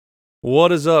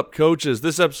What is up, coaches?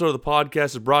 This episode of the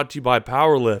podcast is brought to you by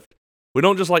PowerLift. We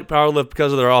don't just like PowerLift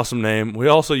because of their awesome name. We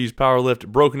also use PowerLift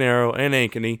at Broken Arrow and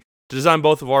Ankeny to design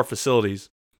both of our facilities.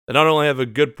 They not only have a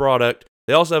good product,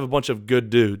 they also have a bunch of good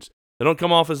dudes. They don't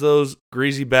come off as those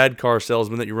greasy bad car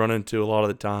salesmen that you run into a lot of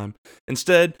the time.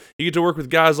 Instead, you get to work with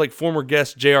guys like former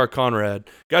guest J.R. Conrad,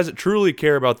 guys that truly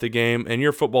care about the game and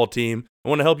your football team and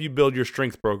want to help you build your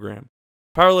strength program.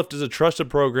 PowerLift is a trusted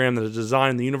program that is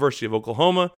designed in the University of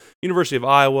Oklahoma, University of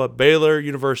Iowa, Baylor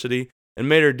University, and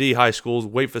Mater D High School's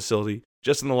weight facility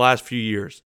just in the last few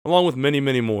years, along with many,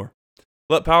 many more.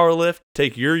 Let PowerLift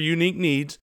take your unique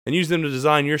needs and use them to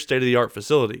design your state-of-the-art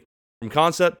facility. From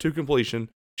concept to completion,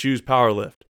 choose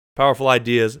PowerLift. Powerful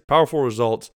ideas, powerful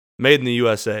results, made in the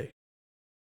USA.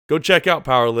 Go check out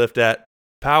PowerLift at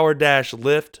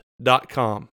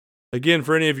power-lift.com. Again,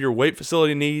 for any of your weight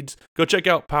facility needs, go check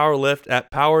out PowerLift at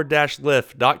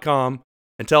power-lift.com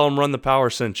and tell them Run the Power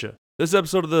sent you. This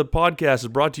episode of the podcast is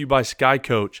brought to you by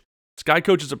SkyCoach.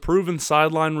 SkyCoach is a proven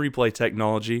sideline replay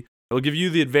technology that will give you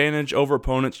the advantage over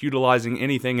opponents utilizing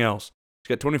anything else. It's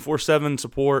got 24/7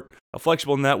 support, a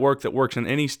flexible network that works in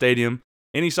any stadium,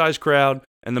 any size crowd,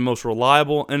 and the most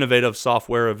reliable, innovative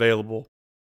software available.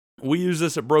 We use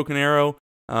this at Broken Arrow.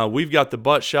 We've got the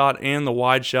butt shot and the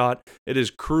wide shot. It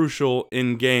is crucial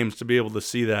in games to be able to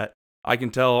see that. I can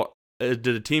tell, did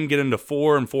a team get into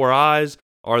 4 and 4 eyes?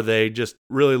 Are they just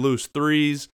really loose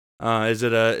threes? Is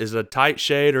it a tight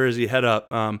shade or is he head up?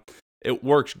 It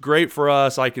works great for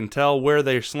us. I can tell where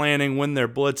they're slanting, when they're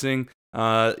blitzing.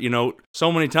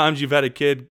 So many times you've had a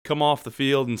kid come off the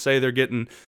field and say they're getting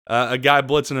a guy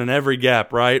blitzing in every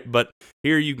gap, right? But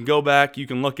here you can go back, you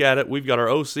can look at it. We've got our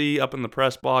OC up in the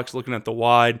press box looking at the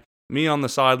wide, me on the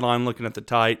sideline looking at the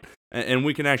tight, and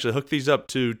we can actually hook these up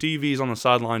to TVs on the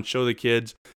sideline, show the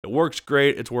kids. It works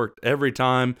great. It's worked every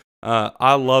time.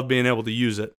 I love being able to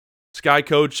use it.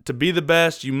 SkyCoach, to be the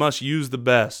best, you must use the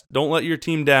best. Don't let your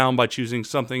team down by choosing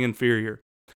something inferior.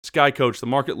 SkyCoach, the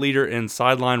market leader in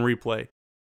sideline replay.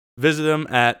 Visit them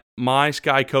at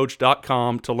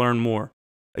myskycoach.com to learn more.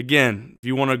 Again, if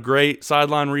you want a great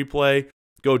sideline replay,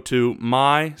 go to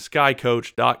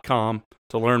myskycoach.com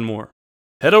to learn more.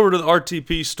 Head over to the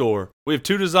RTP store. We have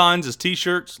 2 designs as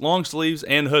t-shirts, long sleeves,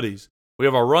 and hoodies. We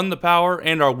have our Run the Power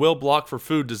and our Will Block for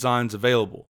Food designs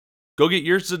available. Go get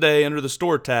yours today under the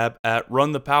store tab at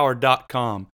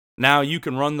runthepower.com. Now you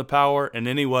can run the power in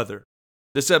any weather.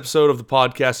 This episode of the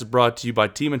podcast is brought to you by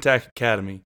Team Attack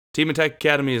Academy. Team Attack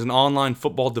Academy is an online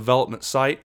football development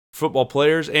site for football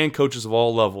players and coaches of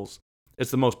all levels. It's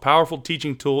the most powerful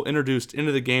teaching tool introduced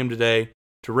into the game today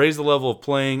to raise the level of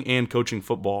playing and coaching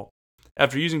football.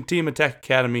 After using Team Attack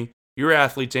Academy, your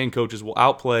athletes and coaches will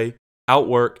outplay,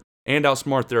 outwork, and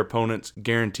outsmart their opponents,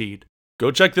 guaranteed.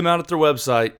 Go check them out at their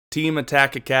website,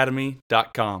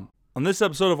 teamattackacademy.com. On this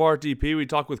episode of RTP, we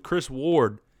talk with Chris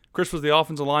Ward. Chris was the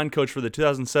offensive line coach for the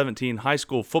 2017 high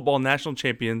school football national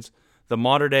champions, the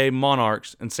Mater Dei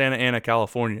Monarchs in Santa Ana,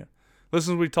 California.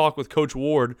 Listen as we talk with Coach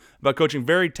Ward about coaching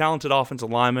very talented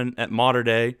offensive linemen at Mater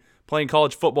Dei, playing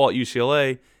college football at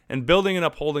UCLA, and building and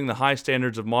upholding the high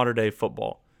standards of Mater Dei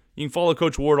football. You can follow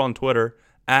Coach Ward on Twitter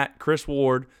at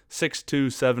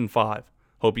ChrisWard6275.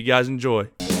 Hope you guys enjoy.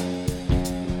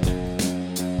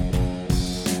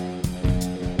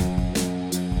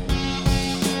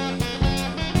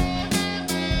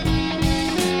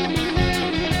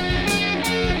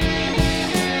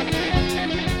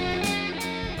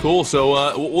 Cool. So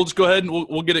we'll just go ahead and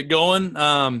we'll get it going.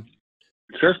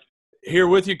 Sure. Here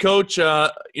with you, Coach. Why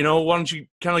don't you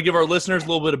kind of give our listeners a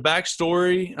little bit of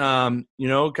backstory? Kind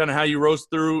of how you rose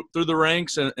through the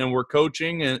ranks and were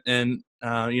coaching, and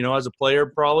as a player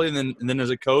probably, and then as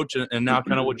a coach, and now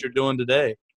kind of what you're doing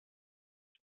today.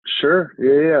 Sure.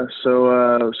 Yeah.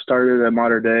 So started at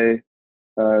Mater Dei.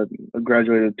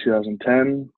 Graduated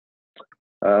 2010.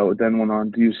 Then went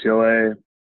on to UCLA.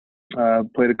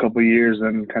 Played a couple years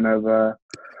and kind of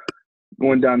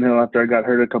went downhill after I got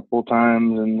hurt a couple of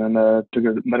times, and then took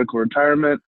a medical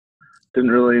retirement.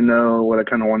 Didn't really know what I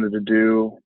kind of wanted to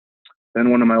do. Then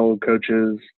one of my old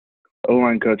coaches,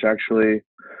 O-line coach actually,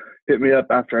 hit me up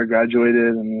after I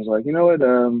graduated and was like, you know what,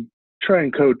 try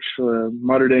and coach.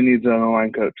 Mater Dei needs an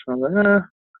O-line coach. And I was like,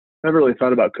 never really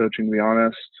thought about coaching, to be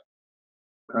honest.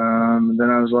 Then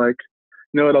I was like,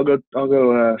 you know what, I'll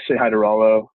go say hi to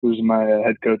Rollo, who's my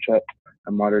head coach at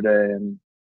Mater Dei, and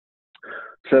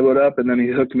said what up, and then he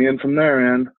hooked me in from there,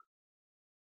 man.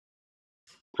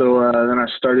 So then I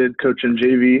started coaching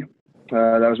JV.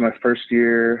 That was my first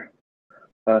year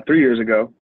 3 years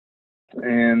ago.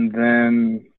 And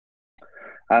then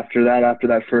after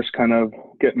that first kind of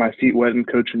get my feet wet in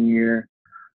coaching year,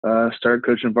 started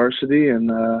coaching varsity, and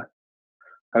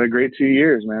had a great 2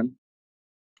 years, man.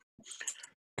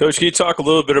 Coach, can you talk a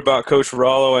little bit about Coach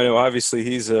Rollo? I know obviously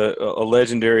he's a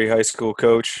legendary high school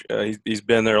coach. He's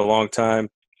been there a long time.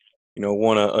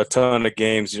 Won a ton of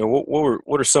games.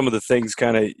 What are some of the things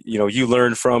kind of you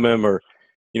learned from him, or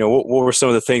what were some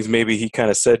of the things maybe he kind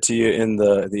of said to you in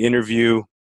the interview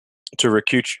to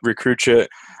recruit you?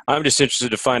 I'm just interested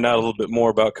to find out a little bit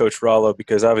more about Coach Rollo,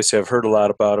 because obviously I've heard a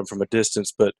lot about him from a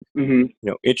distance, but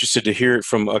interested to hear it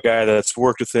from a guy that's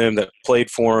worked with him, that played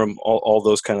for him, all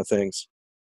those kind of things.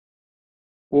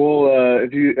 Well,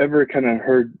 if you ever kind of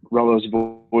heard Rollo's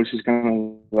voice, he's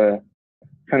kind of a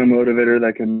motivator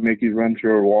that can make you run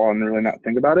through a wall and really not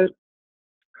think about it.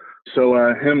 So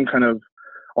him kind of,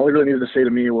 all he really needed to say to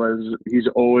me was he's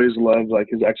always loved like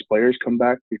his ex-players come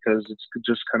back, because it's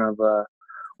just kind of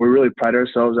we really pride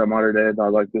ourselves at Mater Dei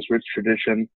about like this rich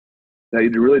tradition that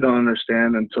you really don't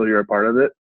understand until you're a part of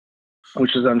it,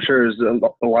 which is, I'm sure, is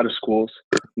a lot of schools.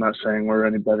 I'm not saying we're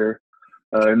any better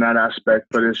in that aspect,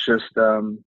 but it's just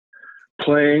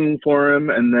playing for him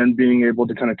and then being able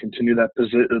to kind of continue that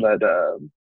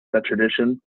that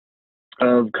tradition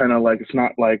of kind of like, it's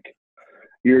not like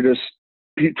you're just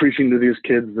preaching to these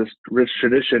kids this rich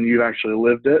tradition, you actually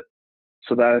lived it.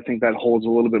 So that, I think that holds a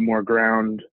little bit more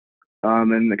ground,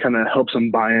 and it kind of helps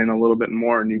them buy in a little bit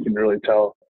more. And you can really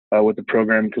tell with the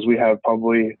program, because we have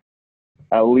probably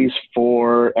at least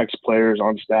 4 ex-players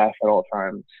on staff at all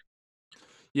times.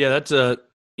 Yeah, that's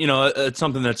it's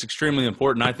something that's extremely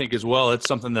important, I think, as well. It's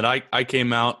something that I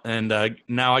came out, and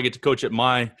now I get to coach at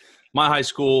my high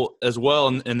school as well.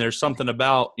 And there's something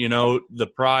about, the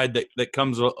pride that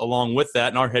comes along with that.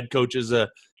 And our head coach is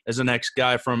an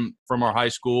ex-guy from our high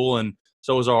school, and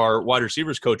so is our wide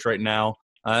receivers coach right now,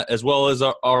 as well as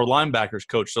our linebackers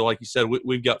coach. So like you said,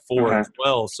 we've got 4 as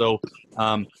well. So,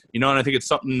 and I think it's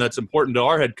something that's important to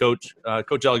our head coach,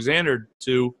 Coach Alexander,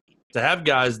 to have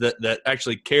guys that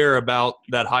actually care about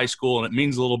that high school, and it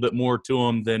means a little bit more to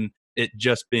them than it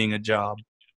just being a job.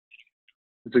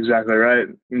 That's exactly right.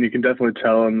 And you can definitely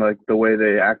tell in like the way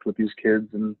they act with these kids,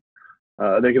 and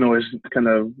they can always kind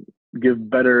of give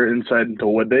better insight into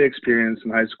what they experienced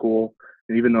in high school.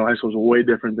 And even though high school is way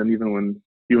different than even when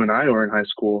you and I were in high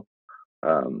school,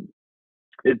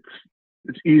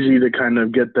 it's easy to kind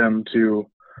of get them to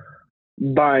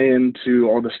buy into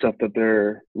all the stuff that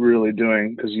they're really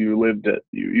doing, because you lived it.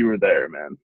 You were there,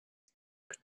 man.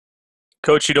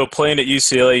 Coach, playing at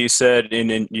UCLA, you said,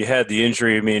 and you had the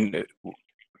injury. I mean,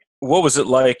 what was it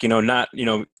like,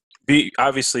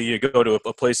 obviously you go to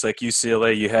a place like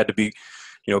UCLA, you had to be,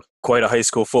 quite a high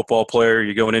school football player.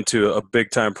 You're going into a big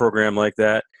time program like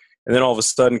that. And then all of a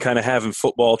sudden kind of having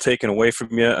football taken away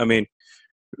from you. I mean,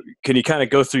 can you kind of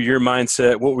go through your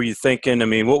mindset? What were you thinking? I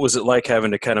mean, what was it like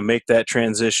having to kind of make that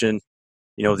transition,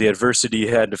 the adversity you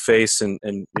had to face, and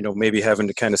maybe having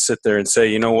to kind of sit there and say,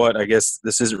 you know what, I guess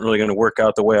this isn't really going to work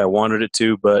out the way I wanted it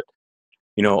to, but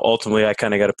ultimately I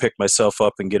kind of got to pick myself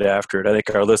up and get after it. I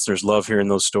think our listeners love hearing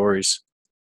those stories.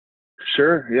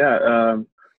 Sure. Yeah.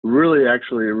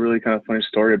 Actually a really kind of funny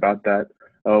story about that.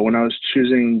 When I was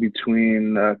choosing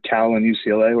between Cal and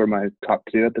UCLA, were my top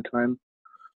 2 at the time,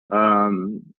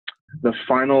 the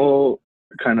final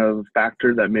kind of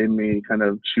factor that made me kind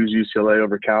of choose UCLA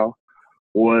over Cal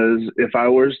was, if I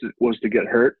was to get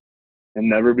hurt and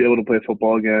never be able to play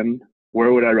football again,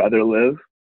 where would I rather live?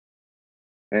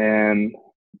 And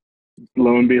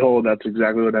lo and behold, that's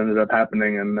exactly what ended up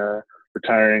happening, and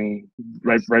retiring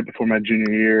right before my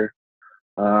junior year.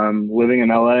 Living in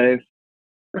LA,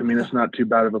 I mean, it's not too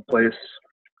bad of a place.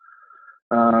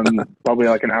 Probably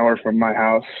like an hour from my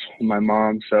house and my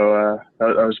mom. So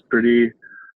that was pretty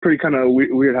kind of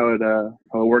weird how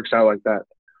it works out like that.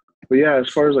 But yeah, as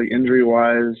far as like injury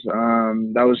wise,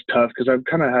 that was tough, because I've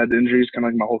kind of had injuries kind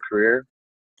of like my whole career,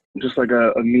 just like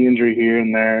a knee injury here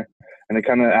and there, and it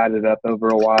kind of added up over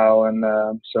a while. And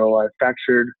so I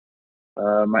fractured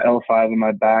my L5 in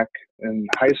my back in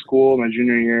high school, my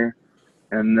junior year.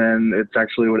 And then it's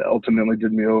actually what ultimately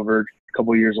did me over a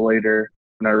couple years later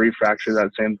when I refractured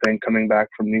that same thing coming back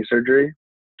from knee surgery.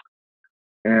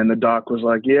 And the doc was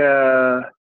like, yeah,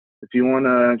 if you want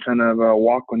to kind of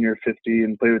walk when you're 50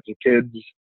 and play with your kids,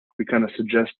 we kind of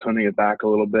suggest toning it back a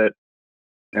little bit.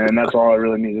 And that's all I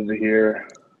really needed to hear.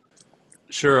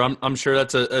 Sure, I'm sure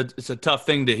it's a tough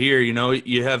thing to hear.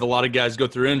 You have a lot of guys go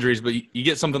through injuries, but you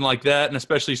get something like that, and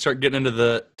especially start getting into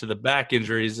the back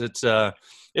injuries. It's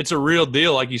a real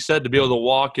deal, like you said, to be able to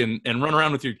walk and run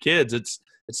around with your kids. It's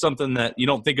something that you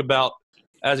don't think about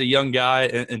as a young guy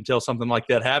until something like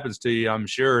that happens to you, I'm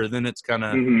sure. Then it's kind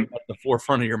of at the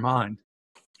forefront of your mind.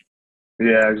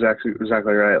 Yeah, exactly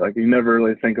right. Like, you never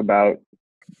really think about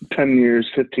 10 years,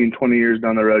 15, 20 years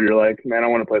down the road, you're like, man, I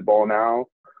want to play ball now.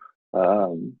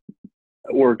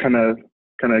 We're it's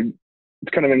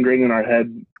kind of ingrained in our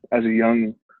head as a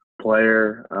young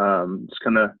player. Just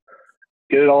kind of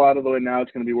get it all out of the way now.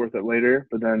 It's going to be worth it later.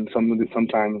 But then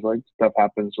sometimes like stuff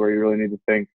happens where you really need to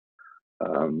think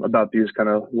about these kind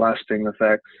of lasting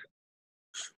effects.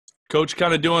 Coach,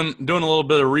 kind of doing a little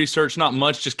bit of research, not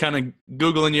much, just kind of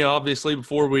Googling you, obviously,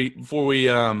 before we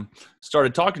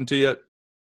started talking to you.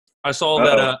 I saw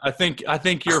that. I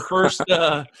think your first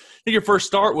your first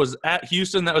start was at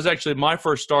Houston. That was actually my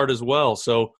first start as well.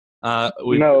 So no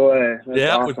way.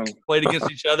 That's awesome. We played against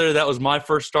each other. That was my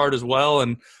first start as well,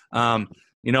 and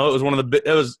it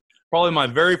was probably my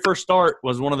very first start.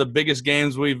 Was one of the biggest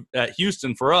games at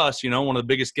Houston for us. One of the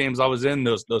biggest games I was in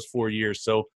those 4 years.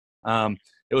 So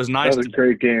it was nice. That was a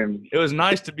great game. It was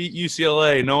nice to beat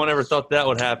UCLA. No one ever thought that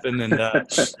would happen. And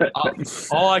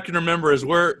all I can remember is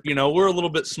we're a little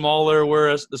bit smaller.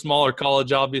 We're the smaller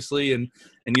college, obviously, and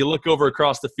you look over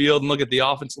across the field and look at the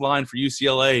offensive line for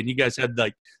UCLA, and you guys had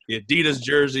like the Adidas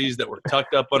jerseys that were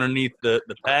tucked up underneath the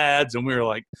pads, and we were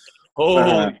like,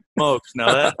 holy smokes!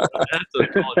 Now that's a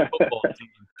college football team.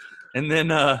 And then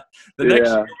the next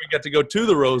year we got to go to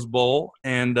the Rose Bowl,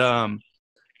 and I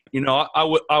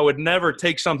would never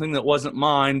take something that wasn't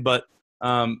mine, but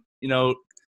on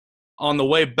the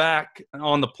way back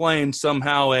on the plane,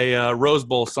 somehow a Rose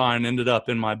Bowl sign ended up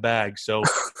in my bag. So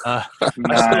I still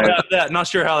have that. Not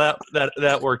sure how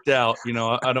that worked out.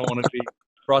 I don't want to be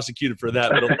prosecuted for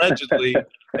that, but allegedly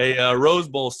a Rose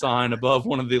Bowl sign above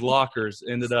one of the lockers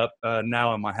ended up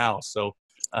now in my house. So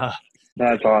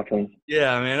that's awesome.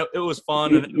 Yeah, man, it was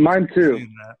fun. And mine too.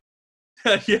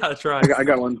 Yeah, that's right. I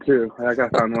got one too. I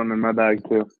found one in my bag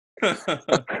too.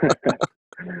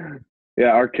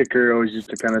 Yeah, our kicker always used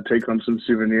to kind of take home some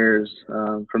souvenirs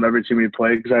from every team we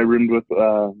played, because I roomed with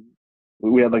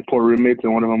we had like 4 roommates,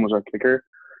 and one of them was our kicker.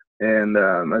 And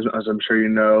as I'm sure you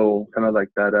know, kind of like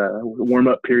that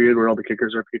warm-up period where all the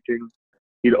kickers are kicking,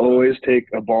 he'd always take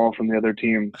a ball from the other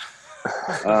team.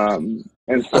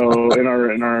 And so in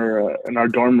our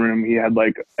dorm room, he had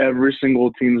like every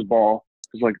single team's ball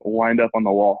was like lined up on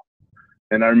the wall.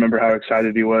 And I remember how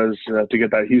excited he was to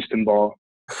get that Houston ball.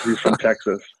 He's from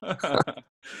Texas.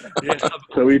 Yeah.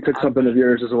 So we took something of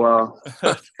yours as well.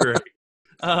 That's great.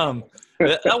 That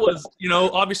was,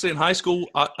 obviously in high school,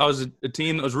 I was a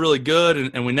team that was really good,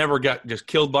 and we never got just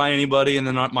killed by anybody. And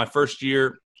then my first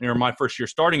year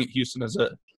starting at Houston as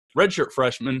a redshirt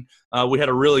freshman, we had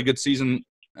a really good season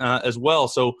as well.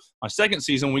 So my second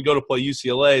season, we go to play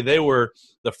UCLA. They were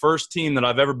the first team that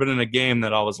I've ever been in a game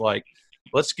that I was like,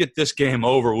 let's get this game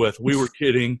over with. We were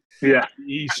kidding. Yeah.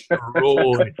 I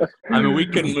mean, we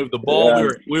couldn't move the ball. Yeah.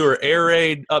 We were air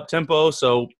raid up tempo.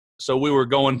 So we were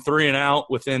going 3 and out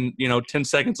within, 10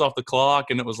 seconds off the clock.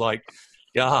 And it was like,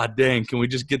 God dang, can we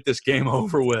just get this game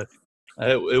over with?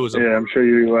 It was. I'm sure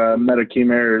you met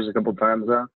Akeem Ayers a couple times,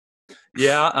 huh?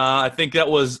 Yeah. I think that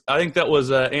was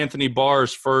Anthony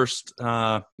Barr's first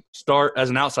start as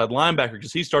an outside linebacker,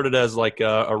 because he started as like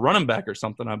a running back or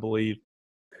something, I believe.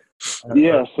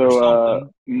 Yeah,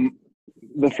 so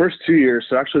the first 2 years,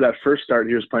 so actually that first start,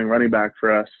 he was playing running back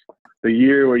for us. The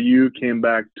year where you came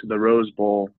back to the Rose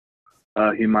Bowl,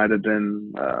 he might have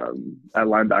been at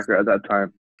linebacker at that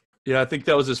time. Yeah, I think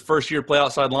that was his first year play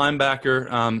outside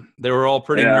linebacker. They were all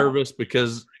pretty nervous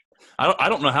because I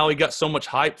don't know how he got so much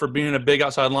hype for being a big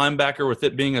outside linebacker with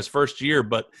it being his first year,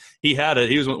 but he had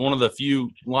it. He was one of the few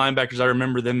linebackers I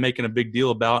remember them making a big deal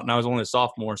about, and I was only a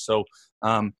sophomore, so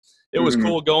it was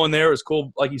cool going there. It was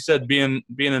cool, like you said, being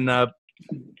in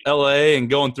LA and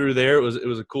going through there. It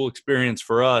was a cool experience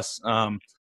for us.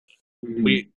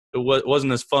 It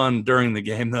wasn't as fun during the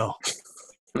game though.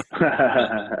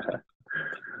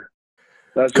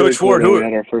 That's Coach really Ward, cool. We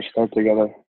had our first start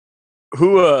together.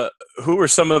 Who were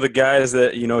some of the guys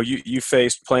that you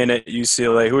faced playing at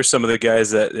UCLA? Who are some of the guys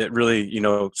that really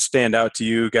stand out to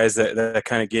you? Guys that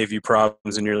kind of gave you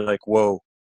problems, and you're like, whoa,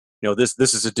 this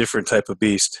is a different type of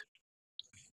beast.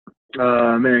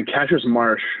 Man, Cassius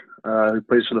Marsh, who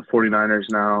plays for the 49ers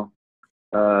now,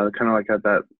 kind of like at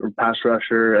that pass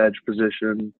rusher, edge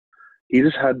position. He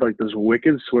just had like this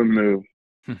wicked swim move.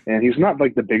 And he's not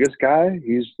like the biggest guy.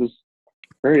 He's just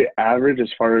very average as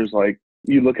far as like,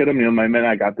 you look at him, my man,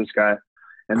 I got this guy.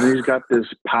 And then he's got this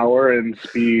power and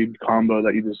speed combo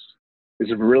that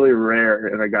is really rare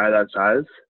in a guy that size.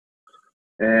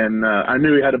 And I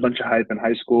knew he had a bunch of hype in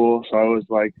high school, so I was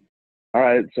like, all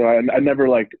right. So I never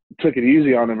like took it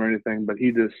easy on him or anything, but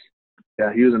he was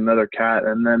another cat.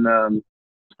 And then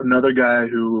another guy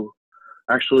who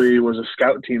actually was a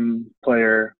scout team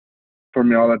player for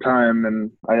me all the time,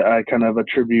 and I kind of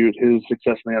attribute his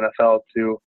success in the NFL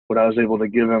to what I was able to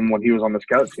give him when he was on the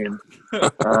scout team.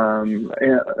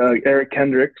 Eric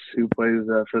Kendricks, who plays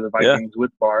for the Vikings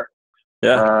with Barr,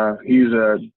 he's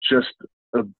just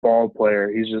a ball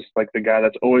player. He's just like the guy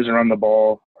that's always around the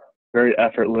ball, very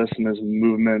effortless in his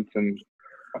movements, and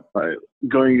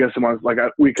going against him on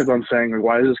we kept on saying, like,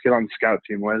 why is this kid on the scout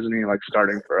team? Why isn't he like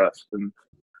starting for us? And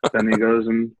then he goes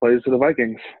and plays for the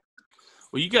Vikings.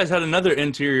 Well, you guys had another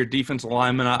interior defensive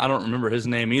lineman. I don't remember his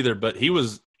name either, but he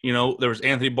was, there was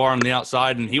Anthony Barr on the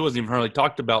outside, and he wasn't even hardly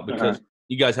talked about because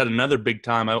you guys had another big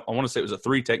time. I want to say it was a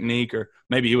 3 technique, or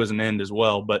maybe he was an end as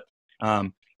well. But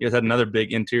you guys had another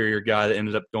big interior guy that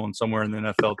ended up going somewhere in the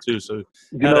NFL too. So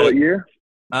you know what year?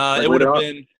 It would have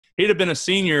been – he'd have been a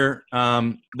senior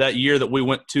that year that we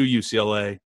went to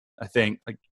UCLA, I think,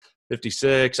 like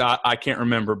 56. I can't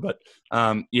remember, but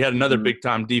you had another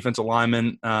big-time defensive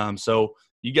lineman. So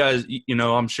you guys,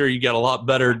 I'm sure you got a lot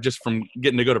better just from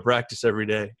getting to go to practice every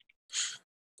day.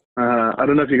 I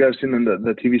don't know if you guys seen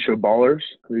the TV show Ballers.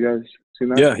 Have you guys seen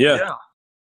that? Yeah.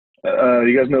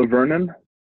 You guys know Vernon?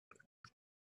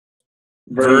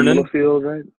 Vernon Littlefield,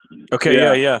 right?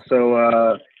 Okay, yeah.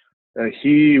 So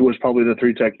he was probably the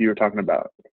 3 tech you were talking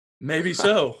about. Maybe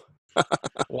so.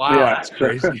 Wow, that's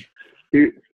crazy.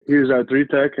 He was our 3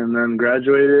 tech and then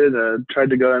graduated, tried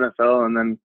to go NFL, and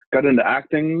then got into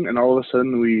acting. And all of a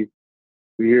sudden we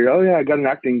hear, oh yeah, I got an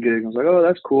acting gig. I was like, oh,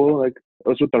 that's cool. Like, I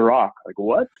was with The Rock. Like,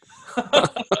 what?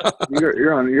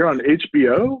 you're on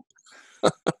HBO?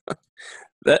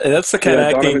 That's the kind of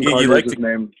acting gig you like. His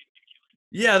name.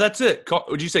 Yeah, that's it.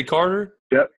 Would you say Carter?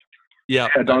 Yep. Yeah,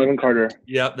 Donovan Carter.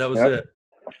 Yeah, that was it.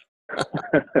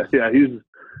 Yeah, he's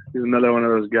another one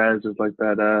of those guys with like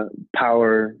that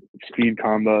power speed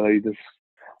combo that you just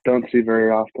don't see very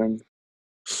often.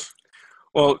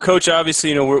 Well, Coach,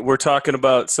 obviously, we're talking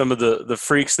about some of the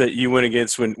freaks that you went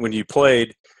against when you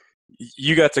played.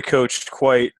 You got to coach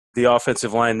quite the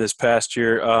offensive line this past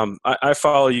year. I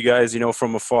follow you guys,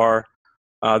 from afar.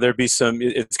 There'd be some.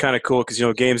 It's kind of cool because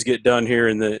games get done here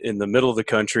in the middle of the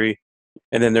country,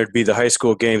 and then there'd be the high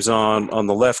school games on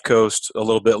the left coast a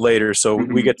little bit later. So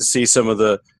we get to see some of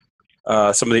the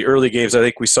early games. I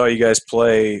think we saw you guys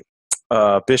play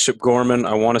Bishop Gorman.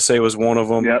 I want to say was one of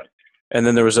them. Yep. And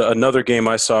then there was another game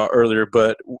I saw earlier.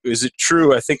 But is it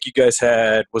true? I think you guys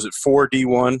had 4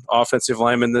 D1 offensive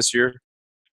linemen this year?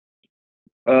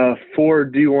 4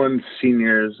 D1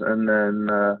 seniors, and then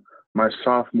my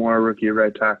sophomore rookie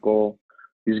right tackle.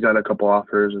 He's got a couple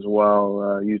offers as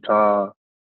well. Utah,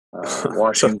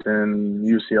 Washington,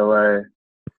 UCLA.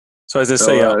 So as I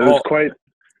say, it was quite.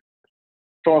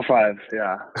 All 5,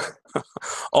 yeah.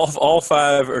 all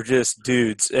 5 are just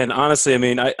dudes, and honestly, I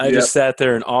mean, I just sat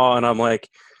there in awe, and I'm like,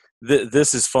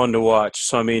 this is fun to watch.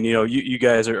 So I mean, you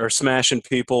guys are smashing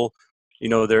people.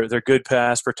 They're good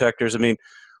pass protectors. I mean,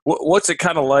 what's it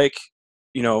kind of like,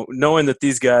 knowing that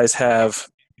these guys have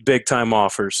big time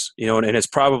offers, and it's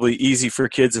probably easy for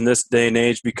kids in this day and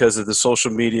age because of the social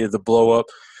media, the blow up.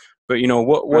 But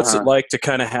what's it like to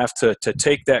kind of have to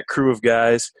take that crew of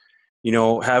guys?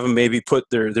 Have them maybe put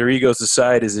their egos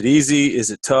aside. Is it easy? Is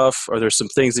it tough? Are there some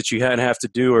things that you have to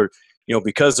do? Or,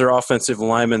 because they're offensive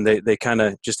linemen, they kind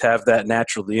of just have that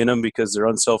naturally in them because they're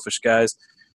unselfish guys.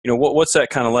 What's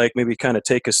that kind of like? Maybe kind of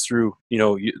take us through,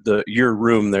 your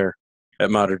room there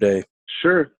at Mater Dei.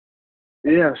 Sure.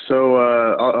 Yeah. So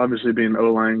obviously being an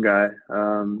O-line guy,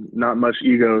 not much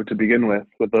ego to begin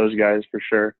with those guys for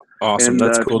sure. Awesome. And,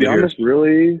 that's cool to be to hear. honest,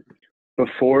 really,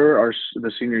 before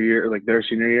the senior year, like their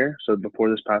senior year, so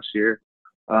before this past year,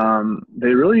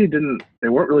 they weren't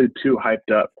really too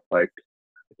hyped up. Like,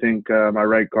 I think my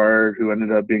right guard, who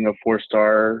ended up being a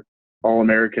 4-star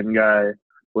All-American guy,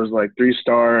 was like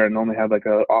 3-star and only had like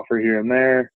a offer here and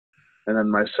there. And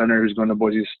then my center, who's going to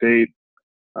Boise State,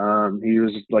 he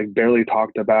was like barely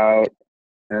talked about.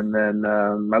 And then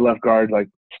my left guard like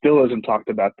still isn't talked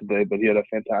about today, but he had a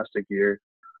fantastic year.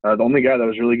 The only guy that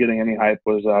was really getting any hype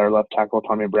was our left tackle,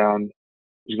 Tommy Brown.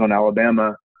 He's going to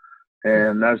Alabama,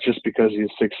 and that's just because he's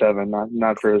 6'7",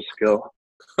 not for his skill.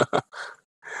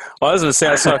 Well, I was going to say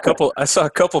I saw a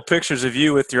couple pictures of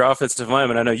you with your offensive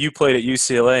lineman. I know you played at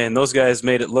UCLA, and those guys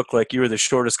made it look like you were the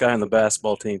shortest guy on the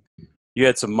basketball team. You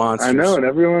had some monsters. I know, and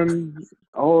everyone,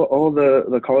 all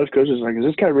the college coaches are like, is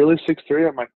this guy really 6'3"?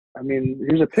 I'm like, I mean,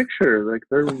 here's a picture. Like,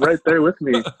 they're right there with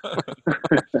me.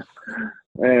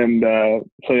 And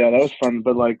so yeah, that was fun.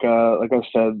 But like I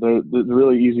said, they're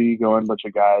really easygoing bunch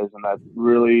of guys, and that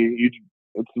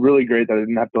it's really great that I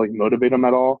didn't have to like motivate them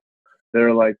at all.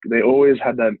 They're like, they always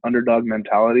had that underdog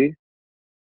mentality,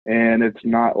 and it's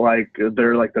not like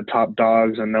they're like the top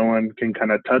dogs and no one can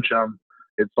kind of touch them.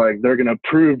 It's like they're going to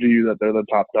prove to you that they're the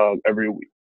top dog every week.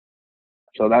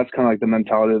 So that's kind of like the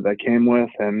mentality that I came with,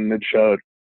 and it showed.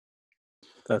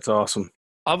 That's awesome.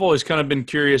 I've always kind of been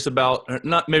curious about,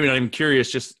 maybe not even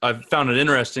curious, just I've found it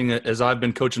interesting as I've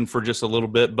been coaching for just a little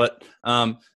bit, but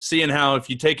seeing how if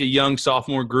you take a young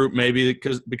sophomore group, maybe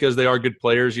because they are good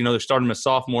players, they're starting as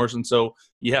sophomores, and so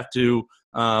you have to,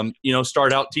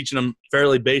 start out teaching them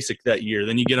fairly basic that year.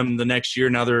 Then you get them the next year.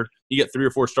 Now you get 3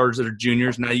 or 4 starters that are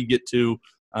juniors. Now you get to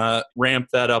ramp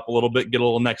that up a little bit, get a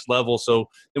little next level. So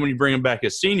then when you bring them back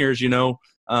as seniors,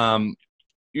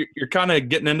 you're kind of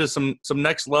getting into some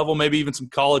next level, maybe even some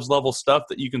college level stuff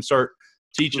that you can start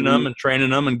teaching them and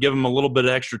training them and give them a little bit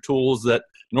of extra tools that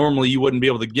normally you wouldn't be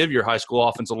able to give your high school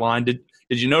offensive line. Did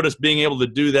you notice being able to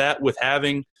do that with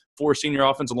having 4 senior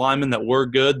offensive linemen that were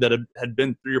good, that had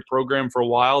been through your program for a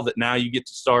while, that now you get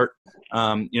to start,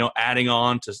 adding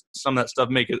on to some of that stuff,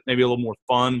 make it maybe a little more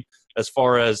fun as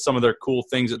far as some of their cool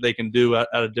things that they can do out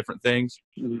of different things?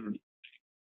 Of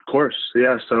course.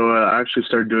 Yeah. So I actually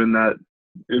started doing that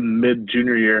in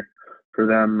mid-junior year for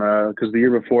them, because the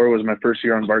year before was my first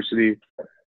year on varsity.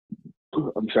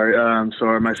 I'm sorry.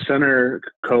 So my center,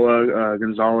 Koa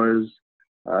Gonzalez,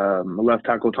 my left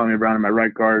tackle, Tommy Brown, and my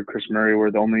right guard, Chris Murray, were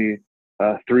the only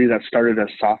 3 that started as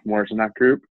sophomores in that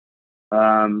group.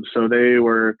 So they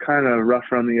were kind of rough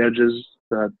around the edges,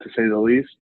 to say the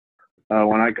least,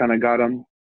 when I kind of got them.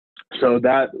 So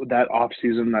that off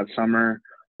season, that summer,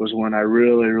 was when I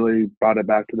really, really brought it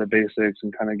back to the basics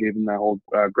and kind of gave them that whole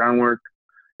groundwork.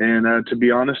 And to be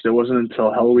honest, it wasn't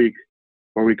until Hell Week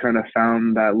where we kind of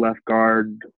found that left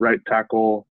guard, right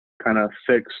tackle kind of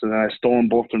fixed. And I stole them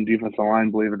both from defensive line,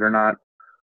 believe it or not.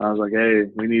 I was like, hey,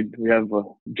 we have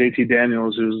JT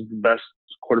Daniels, who's the best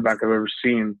quarterback I've ever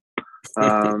seen.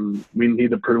 We need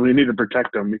to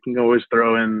protect him. We can always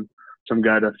throw in some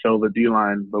guy to fill the D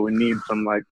line, but we need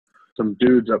some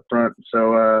dudes up front.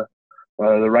 So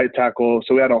the right tackle.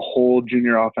 So we had a whole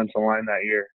junior offensive line that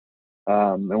year,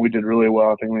 and we did really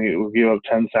well. I think we gave up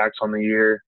 10 sacks on the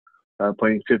year,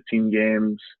 playing 15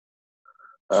 games,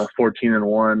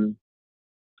 14-1.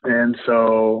 And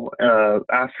so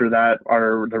after that,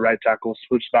 the right tackle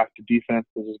switched back to defense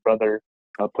because his brother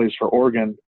plays for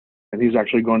Oregon, and he's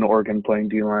actually going to Oregon playing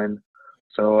D-line.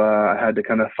 So I had to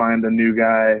kind of find a new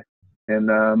guy, and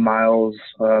Miles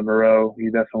Moreau,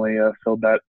 he definitely filled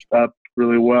that up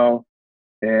really well.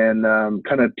 And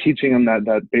kind of teaching them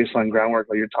that baseline groundwork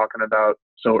that you're talking about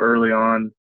so early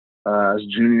on as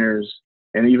juniors,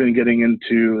 and even getting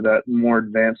into that more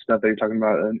advanced stuff that you're talking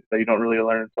about and that you don't really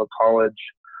learn until college.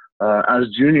 As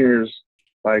juniors,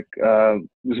 my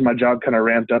job kind of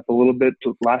ramped up a little bit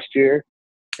last year,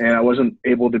 and I wasn't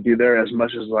able to be there as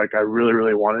much as I really,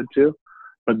 really wanted to.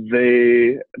 But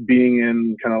they, being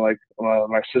in kind of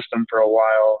my system for a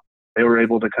while, they were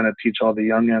able to kind of teach all the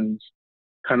youngins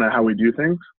kind of how we do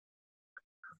things,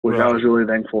 which I was really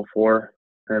thankful for.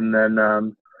 And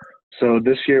then, so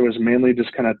this year was mainly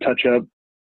just kind of touch up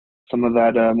some of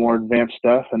that more advanced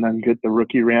stuff, and then get the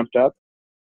rookie ramped up.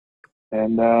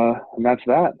 And that's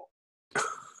that.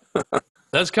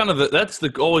 That's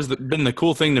always been the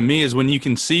cool thing to me, is when you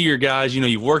can see your guys,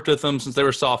 you've worked with them since they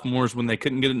were sophomores when they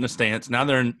couldn't get in the stance. Now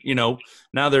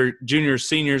now they're juniors,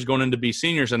 seniors going in to be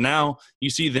seniors. And now you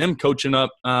see them coaching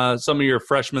up some of your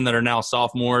freshmen that are now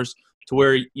sophomores, to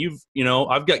where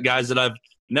I've got guys that I've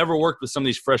never worked with some of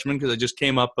these freshmen because I just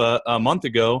came up a month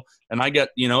ago, and I got,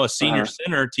 a senior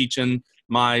center teaching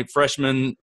my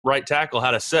freshman right tackle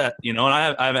how to set, and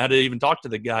I haven't had to even talk to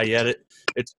the guy yet.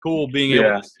 It's cool being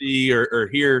able to see or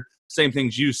hear same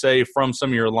things you say from some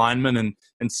of your linemen,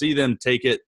 and see them take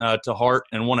it to heart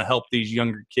and want to help these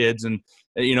younger kids. And,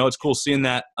 it's cool seeing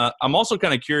that. I'm also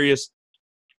kind of curious,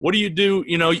 what do you do?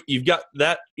 You've got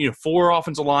that, 4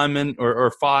 offensive linemen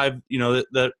or 5,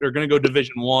 that are going to go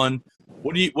Division I.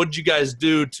 What did you guys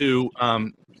do to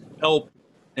help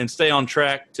and stay on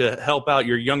track to help out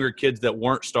your younger kids that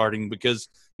weren't starting? Because,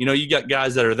 you got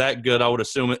guys that are that good. I would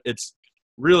assume it's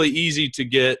really easy to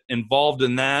get involved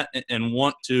in that and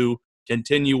want to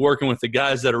continue working with the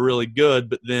guys that are really good,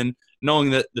 but then knowing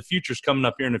that the future's coming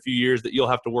up here in a few years, that you'll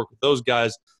have to work with those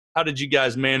guys. How did you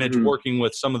guys manage working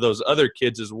with some of those other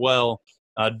kids as well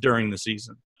during the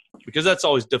season? Because that's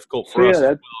always difficult for us as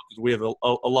well, because we have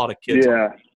a lot of kids. Yeah.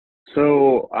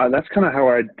 So that's kind of how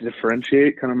I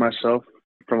differentiate kind of myself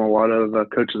from a lot of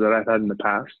coaches that I've had in the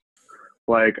past.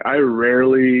 I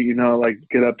rarely,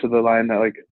 get up to the line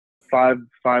that five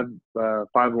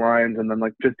lines and then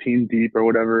 15 deep or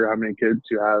whatever, how many kids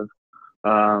you have,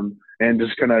 and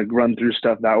just kind of run through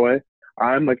stuff that way.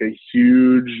 I'm a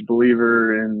huge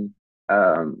believer in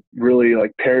really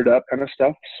paired up kind of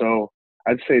stuff. So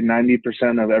I'd say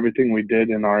 90% of everything we did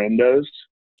in our endos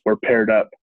were paired up.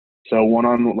 So one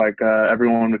on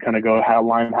everyone would kind of go half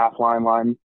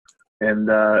line,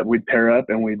 and we'd pair up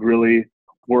and we'd really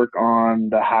work on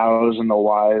the hows and the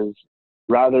whys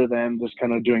rather than just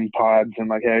kind of doing pods and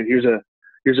like, hey, here's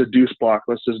a deuce block.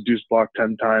 Let's just deuce block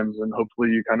 10 times and hopefully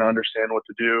you kind of understand what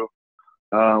to do.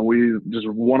 We just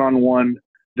one-on-one.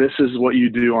 This is what you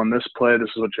do on this play. This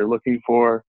is what you're looking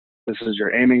for. This is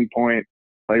your aiming point.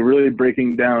 Like really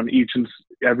breaking down each and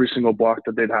every single block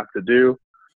that they'd have to do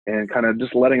and kind of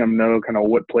just letting them know kind of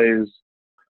what plays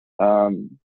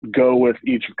go with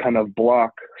each kind of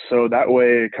block. So that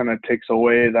way it kind of takes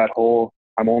away that whole,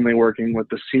 I'm only working with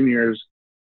the seniors.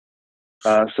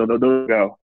 So they'll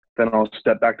go. Then I'll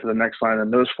step back to the next line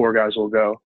and those 4 guys will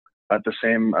go at the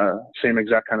same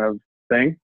exact kind of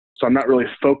thing. So I'm not really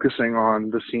focusing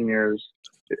on the seniors.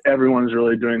 Everyone's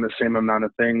really doing the same amount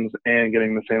of things and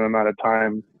getting the same amount of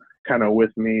time kind of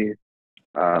with me.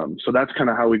 So that's kind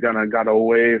of how we kind of got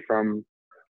away from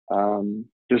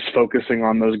just focusing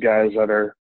on those guys that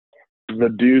are the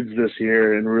dudes this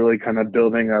year and really kind of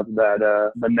building up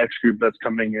that the next group that's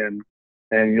coming in.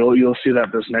 And you'll see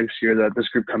that this next year that this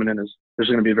group coming in there's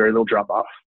going to be very little drop off.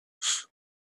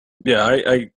 Yeah,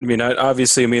 I mean,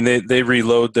 obviously, they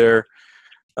reload their.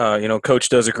 Coach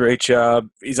does a great job.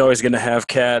 He's always going to have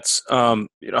cats. How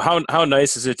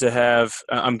nice is it to have?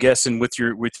 I'm guessing with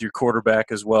your quarterback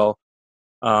as well.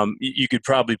 You could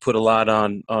probably put a lot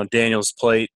on Daniel's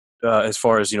plate as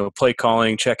far as play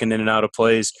calling, checking in and out of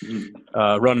plays,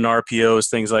 running RPOs,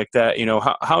 things like that.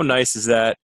 How nice is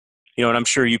that? And I'm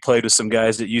sure you played with some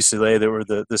guys at UCLA that were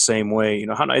the same way.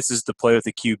 How nice is it to play with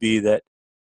a QB that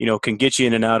can get you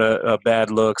in and out of bad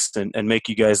looks and make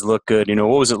you guys look good. What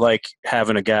was it like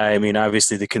having a guy? I mean,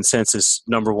 obviously the consensus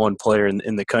number 1 player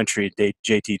in the country,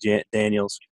 JT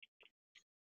Daniels.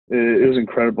 It was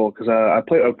incredible because I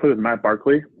played with Matt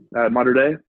Barkley at Mater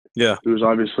Dei. Yeah, who was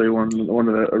obviously one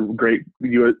of the great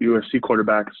USC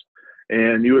quarterbacks,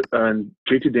 and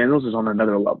JT Daniels is on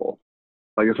another level.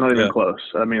 Like it's not even close.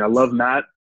 I mean, I love Matt.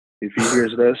 If he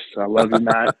hears this, I love you,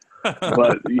 Matt.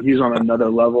 But he's on another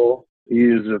level. He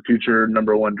is a future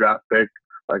number 1 draft pick.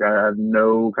 Like I have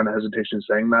no kind of hesitation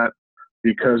saying that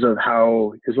because of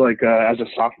how, as a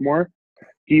sophomore,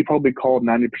 he probably called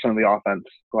 90% of the offense.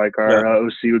 Like our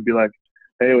OC would be like,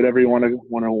 hey, whatever you want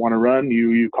to run,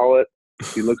 you call it.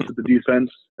 He looks at the defense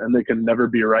and they can never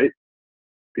be right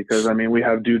because we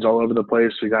have dudes all over the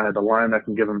place. We got the line that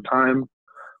can give him time.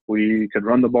 We could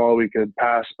run the ball, we could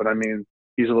pass, but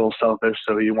he's a little selfish,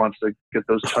 so he wants to get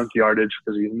those chunk yardage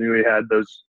because he knew he had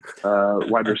those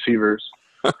wide receivers.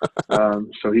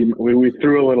 So we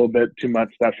threw a little bit too much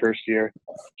that first year.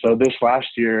 So this last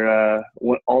year,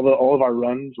 all of our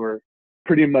runs were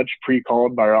pretty much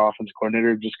pre-called by our offense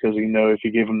coordinator, just because if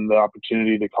you gave him the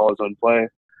opportunity to call his own play,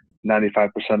 95%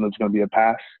 of it's going to be a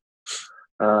pass.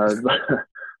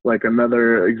 Like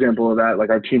another example of that, like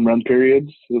our team run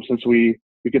periods, since we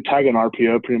could tag an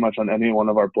RPO pretty much on any one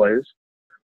of our plays.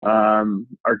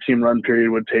 Our team run period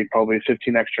would take probably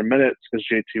 15 extra minutes because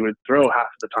JT would throw half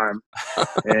the time.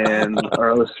 And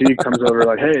our OC comes over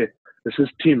like, hey, this is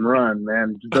team run,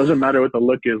 man. It doesn't matter what the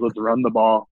look is. Let's run the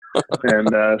ball. And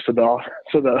so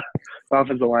the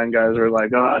offensive line guys are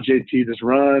like, oh, JT, just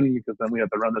run, because then we have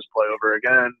to run this play over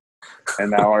again. And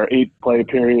now our 8-play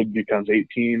period becomes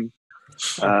 18.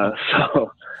 It's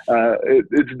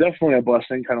definitely a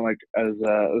blessing, kind of like as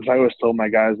I always told my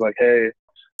guys, like, hey,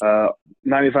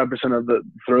 95% of the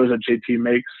throws that JT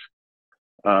makes,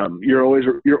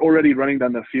 you're already running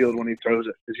down the field when he throws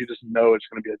it because you just know it's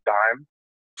going to be a dime,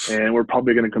 and we're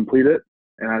probably going to complete it.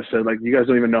 And I said, like, you guys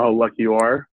don't even know how lucky you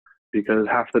are, because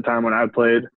half the time when I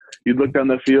played, you'd look down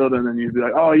the field and then you'd be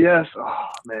like, oh yes, oh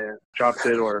man, dropped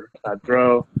it or bad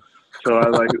throw. So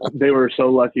they were so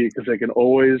lucky because they can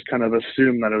always kind of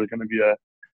assume that it was going to be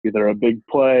either a big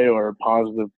play or a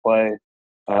positive play.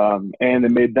 And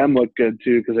it made them look good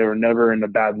too, because they were never in a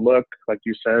bad look. Like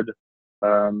you said,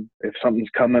 if something's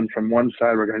coming from one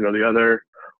side, we're going to go the other,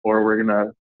 or we're going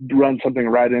to run something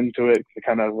right into it to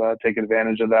kind of take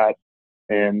advantage of that.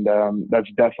 And that's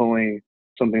definitely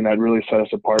something that really set us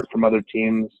apart from other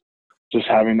teams, just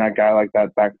having that guy like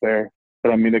that back there.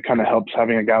 But it kind of helps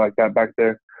having a guy like that back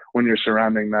there when you're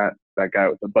surrounding that guy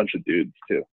with a bunch of dudes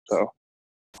too. So.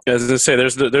 As I say,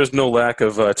 there's no lack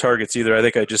of targets either. I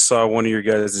think I just saw one of your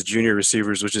guys' junior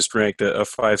receivers was just ranked a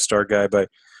 5-star guy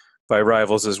by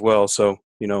Rivals as well. So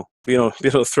being able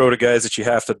to throw to guys that you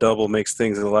have to double makes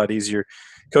things a lot easier.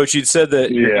 Coach, you'd said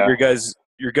that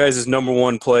your guys' number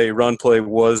 1 run play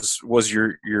was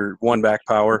your one back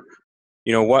power.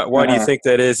 Why do you think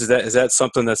that is? Is that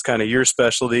something that's kind of your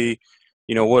specialty?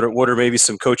 what are maybe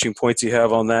some coaching points you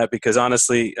have on that? Because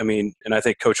honestly, I mean, and I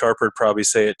think Coach Harper would probably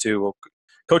say it too. Well,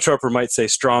 Coach Harper might say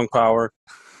strong power,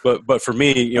 but for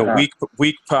me,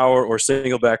 weak power or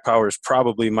single back power is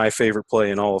probably my favorite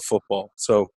play in all of football.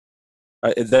 So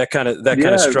that kind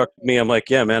of struck me. I'm like,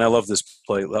 yeah, man, I love this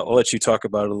play. I'll let you talk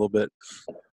about it a little bit.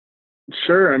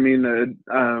 Sure. I mean,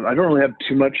 I don't really have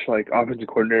too much like offensive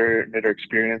coordinator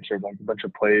experience or like a bunch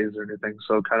of plays or anything.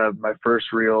 So kind of my first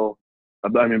real,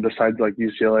 I mean, besides like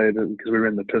UCLA, because we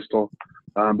ran the pistol,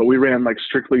 but we ran like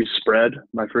strictly spread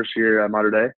my first year at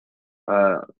Mater Dei,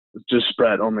 just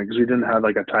spread only because we didn't have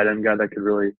like a tight end guy that could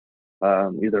really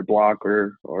either block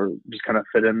or just kind of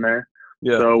fit in there.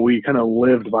 Yeah. So we kind of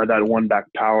lived by that one back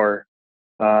power.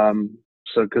 So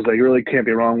because like, you really can't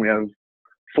be wrong. We have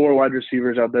 4 wide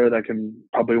receivers out there that can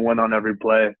probably win on every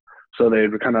play. So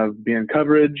they'd kind of be in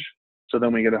coverage. So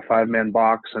then we get a 5-man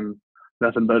box, and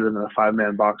nothing better than a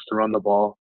 5-man box to run the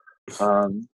ball.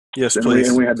 Yes, please.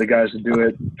 And we had the guys to do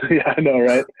it. Yeah, I know,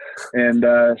 right? And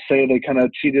say they kind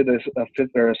of cheated a 5th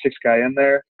or a 6th guy in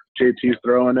there. JT's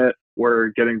throwing it. We're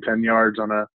getting 10 yards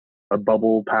on a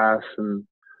bubble pass. And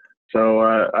so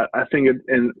I think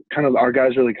and kind of our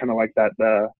guys really kind of like that.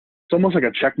 It's almost like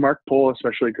a check mark pull,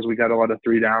 especially because we got a lot of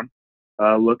 3-down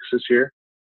looks this year,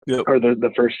 or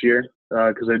the first year,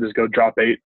 because they just go drop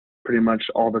 8 pretty much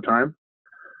all the time.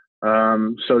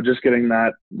 So just getting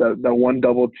the one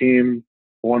double team,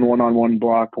 one one-on-one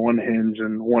block, one hinge,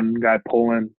 and one guy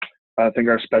pulling. I think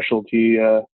our specialty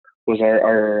was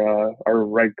our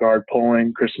right guard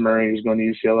pulling. Chris Murray, who's going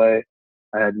to UCLA.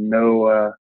 I had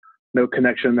no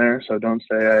connection there, so don't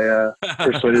say I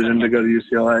persuaded him to go to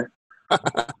UCLA.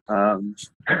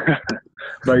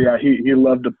 But yeah, he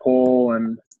loved to pull,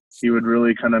 and he would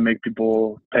really kind of make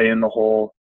people pay in the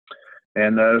hole.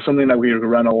 And something that we would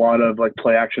run a lot of like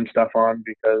play action stuff on,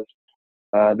 because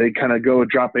they kind of go a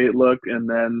drop 8 look, and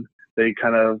then they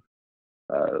kind of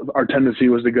our tendency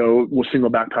was to go with single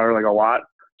back power like a lot.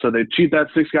 So they'd cheat that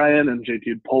 6th guy in, and JT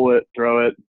would pull it, throw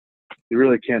it. You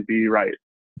really can't be right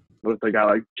with a guy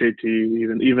like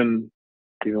JT. Even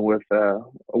with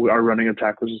our running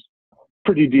attack was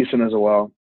pretty decent as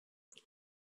well.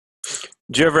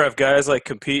 Did you ever have guys like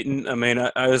competing? I mean,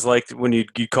 I was like when you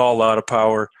call a lot of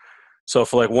power. So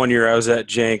for like 1 year I was at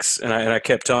Jenks, and I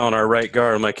kept telling our right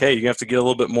guard, I'm like, hey, you have to get a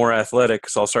little bit more athletic,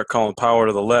 because I'll start calling power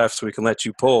to the left so we can let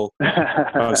you pull.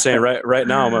 I'm saying right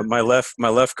now my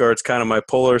left guard's kind of my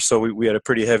puller, so we had a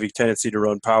pretty heavy tendency to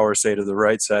run power, say, to the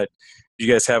right side.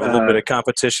 You guys have a little bit of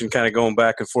competition kind of going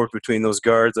back and forth between those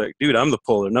guards? Like, dude, I'm the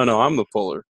puller. No, I'm the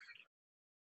puller.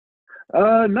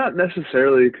 Not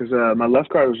necessarily, because my left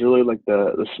guard was really like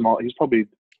the small. He's probably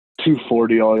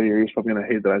 240 all year. He's probably going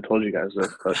to hate that I told you guys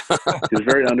this, but he's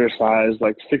very undersized,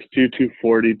 like 6'2",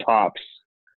 240 tops.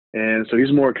 And so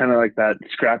he's more kind of like that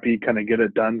scrappy, kind of get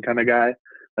it done kind of guy.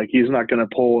 Like, he's not going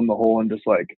to pull in the hole and just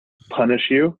like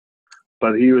punish you.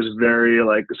 But he was very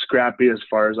like scrappy as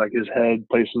far as like his head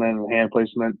placement and hand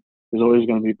placement is always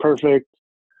going to be perfect.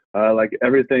 Like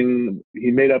everything, he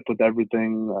made up with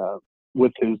everything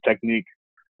with his technique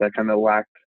that kind of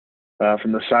lacked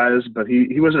from the size. But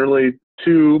he wasn't really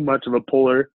too much of a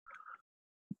puller.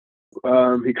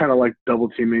 He kind of liked double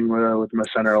teaming with my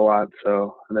center a lot,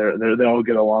 so they all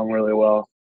get along really well,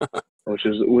 which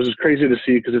is crazy to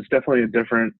see, because it's definitely a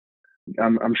different.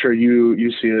 I'm sure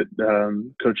you see it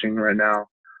coaching right now.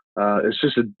 It's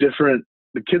just a different.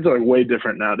 The kids are way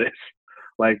different nowadays.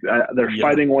 Like they're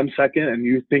fighting 1 second, and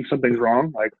you think something's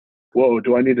wrong. Like, whoa,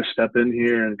 do I need to step in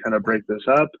here and kind of break this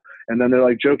up? And then they're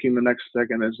like joking the next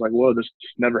second. It's like, whoa, this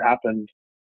just never happened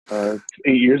 8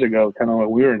 years ago, kind of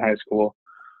when we were in high school.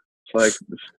 It's like,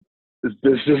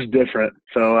 it's just different.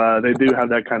 So they do have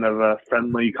that kind of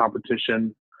friendly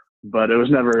competition, but it was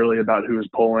never really about who was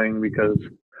pulling, because,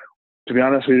 to be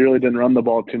honest, we really didn't run the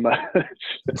ball too much.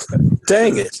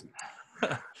 Dang it.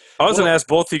 I was going to ask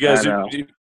both of you guys,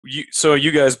 so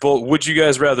you guys both, would you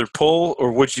guys rather pull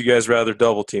or would you guys rather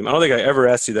double team? I don't think I ever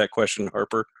asked you that question,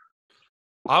 Harper.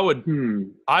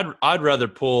 I'd rather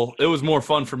pull. It was more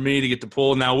fun for me to get to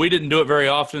pull. Now, we didn't do it very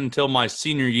often until my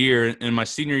senior year. In my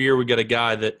senior year, we got a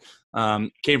guy that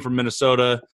came from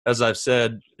Minnesota, as I've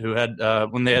said, who had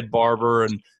when they had Barber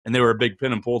and they were a big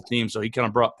pin and pull team. So he kind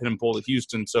of brought pin and pull to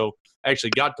Houston. So I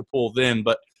actually got to pull then.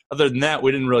 But other than that,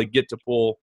 we didn't really get to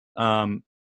pull, and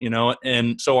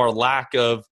so our lack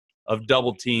of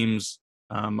double teams,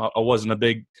 I wasn't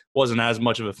as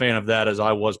much of a fan of that as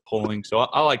I was pulling. So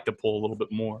I like to pull a little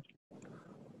bit more.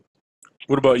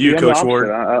 What about you, Coach Ward?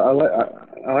 I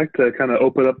like to kind of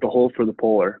open up the hole for the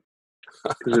puller,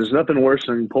 because there's nothing worse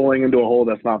than pulling into a hole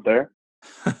that's not there.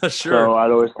 Sure. So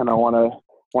I'd always kind of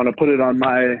want to put it on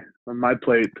my on my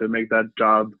plate to make that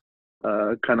job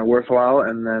kind of worthwhile.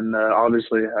 And then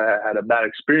obviously I had a bad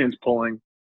experience pulling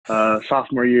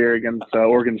sophomore year against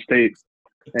Oregon State,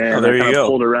 and there I you kind of go.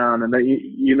 pulled around. And then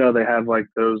they have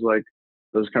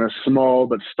those kind of small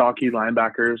but stocky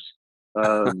linebackers,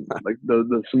 like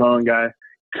the Samoan guy.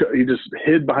 He just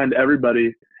hid behind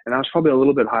everybody, and I was probably a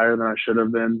little bit higher than I should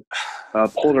have been.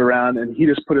 Pulled around, and he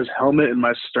just put his helmet in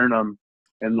my sternum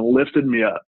and lifted me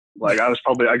up. Like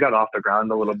I got off the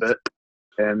ground a little bit,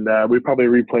 and we probably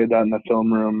replayed that in the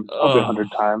film room probably 100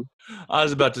 times. I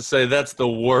was about to say that's the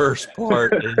worst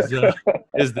part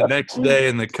is the next day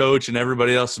and the coach and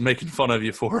everybody else is making fun of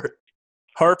you for it.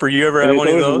 Harper, you ever had one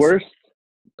of those? Worse.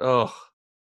 Oh,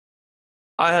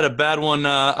 I had a bad one.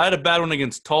 I had a bad one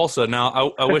against Tulsa.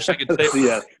 Now I wish I could say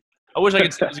Yes. I wish I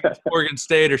could say it was against Oregon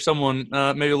State or someone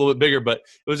maybe a little bit bigger, but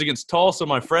it was against Tulsa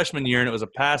my freshman year, and it was a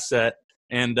pass set.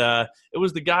 And it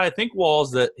was the guy, I think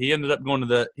Walls, that he ended up going to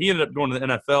the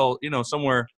NFL,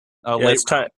 somewhere late.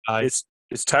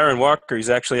 It's Tyron Walker. He's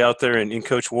actually out there in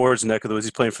Coach Ward's neck of the woods.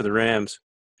 He's playing for the Rams.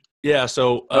 Yeah,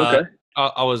 so okay.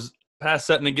 I was pass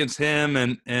setting against him,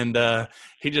 and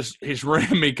he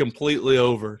ran me completely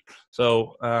over.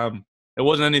 So it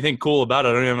wasn't anything cool about it.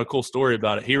 I don't even have a cool story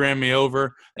about it. He ran me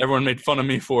over. Everyone made fun of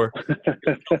me for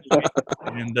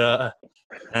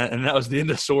and that was the end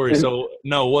of the story. So,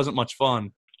 no, it wasn't much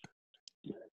fun.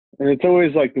 And it's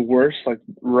always like the worst, like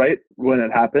right when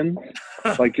it happens.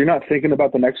 Like you're not thinking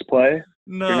about the next play.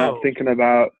 No. You're not thinking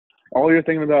about – all you're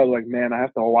thinking about is like, man, I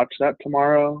have to watch that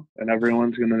tomorrow, and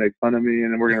everyone's going to make fun of me,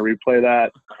 and we're going to replay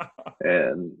that,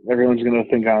 and everyone's going to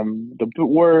think I'm the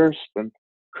worst. And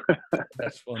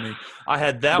that's funny. I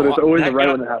had that but one. It's always right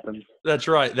when it happens. That's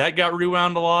right. That got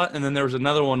rewound a lot, and then there was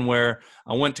another one where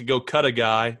I went to go cut a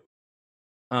guy,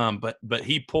 but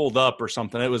he pulled up or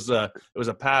something. It was a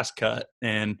pass cut,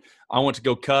 and I went to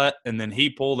go cut, and then he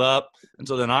pulled up, and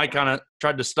so then I kind of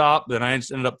tried to stop. Then I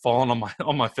ended up falling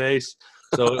on my face,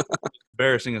 so it was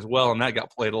embarrassing as well, and that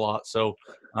got played a lot. So,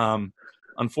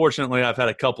 unfortunately, I've had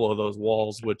a couple of those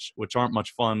walls, which aren't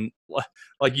much fun.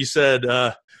 Like you said,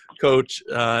 Coach,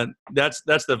 that's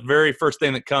the very first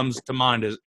thing that comes to mind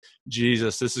is,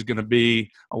 Jesus, this is going to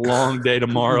be a long day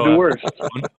tomorrow. The worst.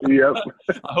 Yep.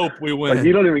 I hope we win. Like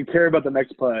you don't even care about the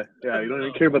next play. Yeah, you don't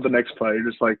even care about the next play. You're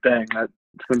just like, dang, that's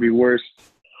going to be worse.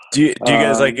 Do you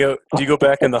guys do you go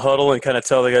back in the huddle and kind of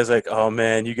tell the guys like, oh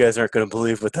man, you guys aren't going to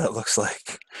believe what that looks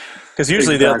like? Because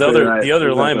usually the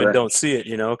other linemen don't see it,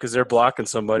 because they're blocking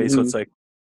somebody. Mm-hmm. So it's like,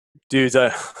 dudes,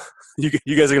 you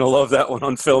guys are going to love that one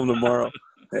on film tomorrow.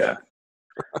 Yeah.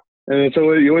 And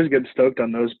so you always get stoked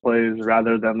on those plays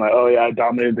rather than like, oh yeah, I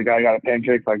dominated the guy, got a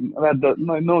pancake. Like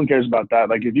no one cares about that.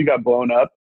 Like if you got blown up,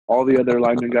 all the other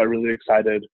linemen got really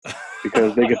excited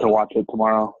because they get to watch it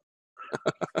tomorrow.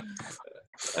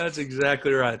 That's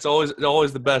exactly right. It's always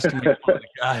the best to make fun of the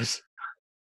guys.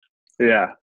 Yeah,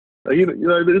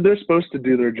 they're supposed to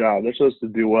do their job. They're supposed to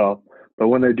do well, but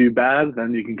when they do bad,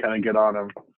 then you can kind of get on them.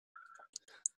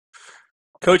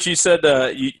 Coach, you said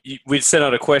we'd sent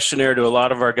out a questionnaire to a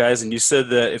lot of our guys, and you said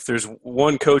that if there's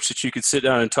one coach that you could sit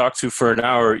down and talk to for an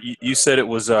hour, you said it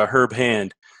was Herb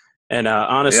Hand. And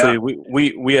honestly, yeah.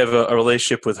 we have a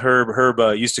relationship with Herb. Herb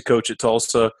used to coach at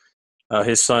Tulsa.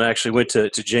 His son actually went to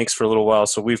Jenks for a little while,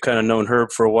 so we've kind of known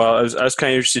Herb for a while. I was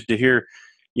kind of interested to hear,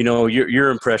 your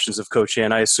impressions of Coach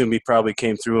Hand. I assume he probably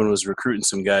came through and was recruiting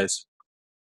some guys.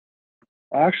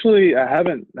 Actually, I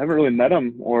haven't really met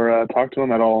him or talked to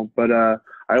him at all, but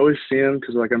I always see him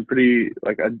because I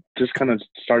just kind of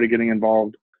started getting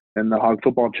involved in the Hog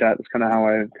Football chat. That's kind of how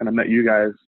I kind of met you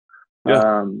guys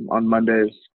on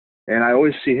Mondays, and I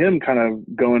always see him kind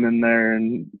of going in there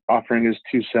and offering his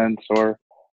 2 cents or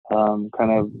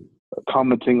kind of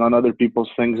commenting on other people's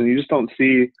things, and you just don't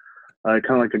see kind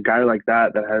of like a guy like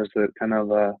that has the kind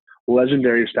of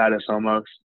legendary status almost.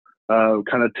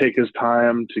 Kind of take his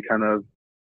time to kind of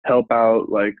help out,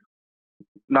 like,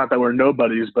 not that we're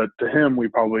nobodies, but to him we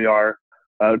probably are.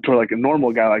 To like a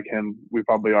normal guy like him, we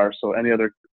probably are. So any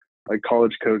other like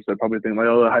college coach that probably think like,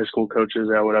 oh, the high school coaches,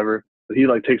 yeah, whatever. But he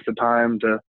like takes the time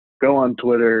to go on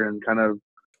Twitter and kind of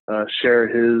share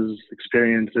his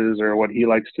experiences or what he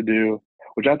likes to do,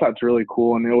 which I thought is really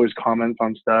cool. And he always comments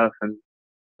on stuff, and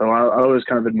so I always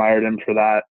kind of admired him for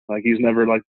that. Like he's never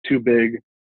like too big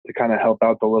to kind of help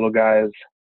out the little guys.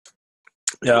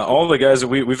 Yeah, all the guys that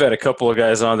we've had a couple of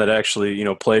guys on that actually,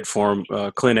 played for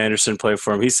him. Clint Anderson played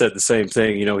for him. He said the same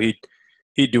thing.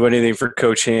 He'd do anything for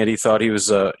Coach Hand. He thought he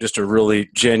was just a really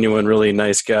genuine, really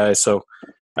nice guy. So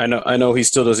I know he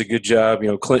still does a good job.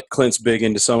 Clint's big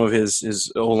into some of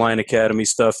his O-line academy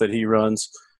stuff that he runs,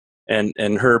 and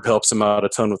Herb helps him out a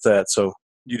ton with that. So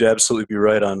you'd absolutely be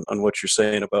right on what you're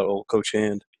saying about old Coach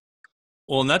Hand.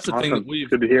 Well, and that's the thing that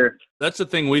good to hear. That's the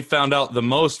thing we found out the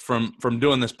most from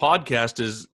doing this podcast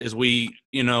is we,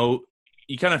 you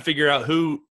kind of figure out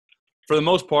who, for the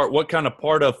most part, what kind of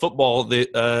part of football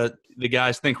the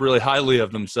guys think really highly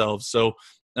of themselves. So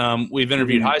we've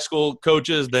interviewed high school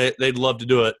coaches. They'd love to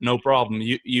do it. No problem.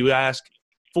 You ask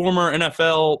former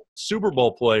NFL Super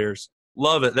Bowl players,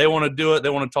 love it. They want to do it. They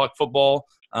want to talk football.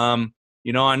 I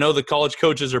know the college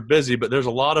coaches are busy, but there's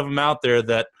a lot of them out there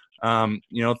that,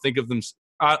 think of them.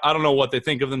 I don't know what they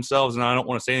think of themselves, and I don't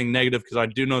want to say anything negative because I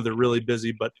do know they're really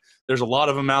busy, but there's a lot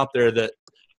of them out there that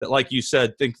like you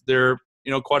said, think they're,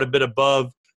 quite a bit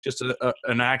above just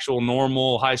an actual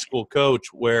normal high school coach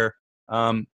where,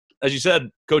 as you said,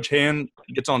 Coach Hand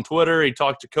gets on Twitter. He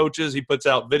talks to coaches. He puts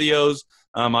out videos.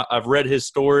 I've read his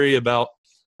story about,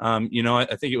 I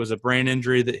think it was a brain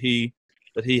injury that he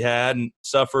had and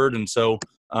suffered. And so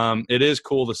it is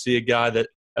cool to see a guy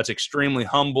that's extremely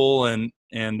humble and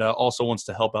also wants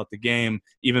to help out the game,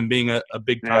 even being a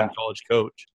big-time college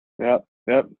coach. Yep.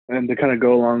 And to kind of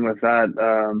go along with that,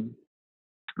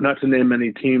 not to name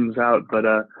any teams out, but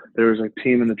there was a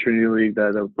team in the Trinity League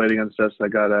that played against us that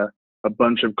got a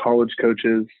bunch of college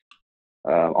coaches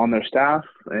on their staff,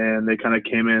 and they kind of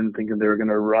came in thinking they were going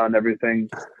to run everything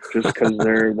just because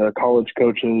they're the college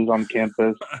coaches on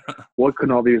campus. What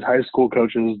can all these high school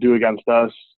coaches do against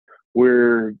us?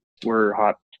 We're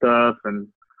hot stuff, and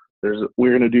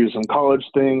we're going to do some college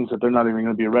things that they're not even going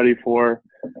to be ready for.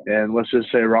 And let's just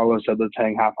say Rollo said, let's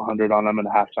hang 100 on them at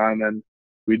halftime, and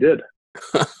we did.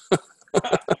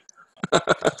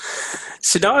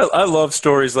 See, now I love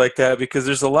stories like that because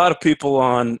there's a lot of people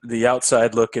on the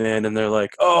outside looking in, and they're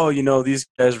like, oh, these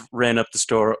guys ran up the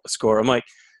score. I'm like,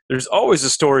 there's always a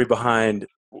story behind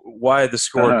why the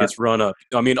score gets run up.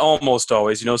 I mean, almost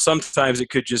always. Sometimes it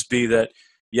could just be that,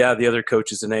 yeah, the other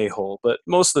coach is an a-hole. But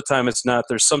most of the time it's not.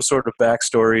 There's some sort of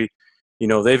backstory.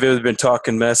 They've either been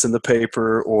talking mess in the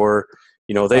paper or,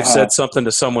 they've said something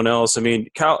to someone else. I mean,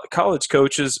 college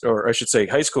coaches, or I should say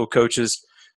high school coaches,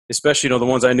 especially, the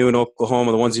ones I knew in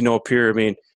Oklahoma, the ones up here, I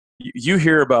mean, you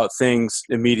hear about things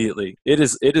immediately. It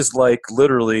is like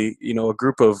literally, a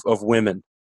group of women.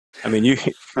 I mean, you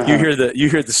hear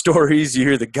the stories, you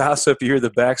hear the gossip, you hear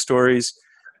the backstories.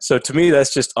 So to me,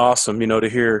 that's just awesome, to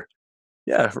hear.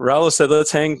 Yeah, Rollo said,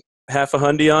 let's hang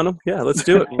 100 on them. Yeah, let's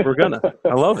do it. We're gonna.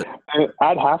 I love it.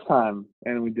 At halftime,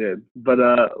 and we did. But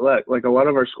like a lot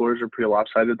of our scores are pretty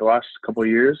lopsided the last couple of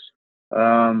years.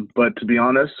 But to be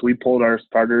honest, we pulled our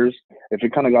starters. If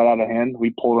it kind of got out of hand,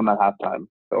 we pulled them at halftime.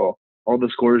 So all the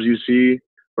scores you see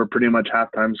were pretty much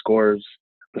halftime scores,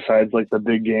 besides like the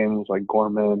big games like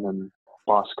Gorman and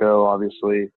Bosco,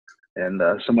 obviously, and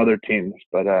some other teams.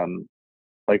 But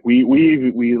like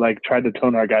we like tried to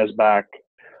tone our guys back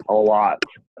a lot.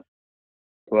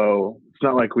 So it's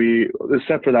not like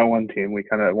except for that one team, we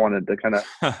kind of wanted to kind of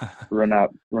run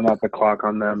out the clock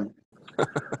on them.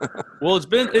 Well,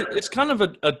 it's kind of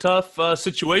a tough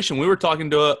situation. We were talking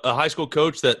to a high school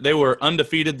coach that they were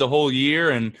undefeated the whole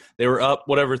year, and they were up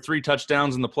 3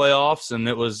 touchdowns in the playoffs, and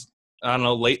it was, I don't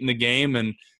know, late in the game,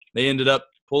 and they ended up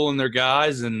pulling their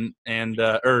guys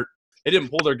or they didn't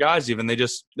pull their guys even. They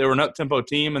were an up-tempo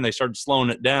team, and they started slowing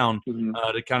it down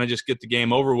to kind of just get the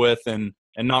game over with and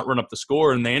not run up the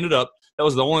score. And they ended up – that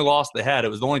was the only loss they had. It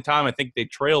was the only time I think they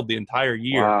trailed the entire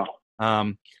year,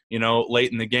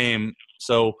 late in the game.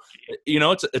 So,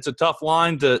 it's a tough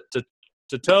line to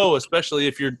toe, especially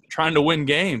if you're trying to win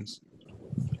games.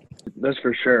 That's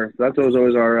for sure. That was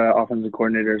always our offensive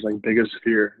coordinator's biggest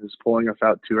fear, is pulling us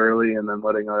out too early and then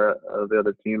letting the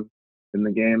other team in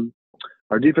the game.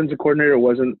 Our defensive coordinator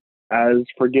wasn't as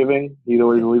forgiving. He'd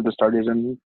always leave the starters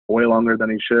in way longer than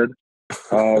he should,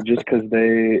 just because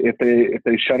if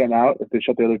they shut him out, if they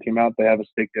shut the other team out, they have a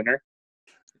steak dinner.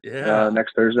 Yeah.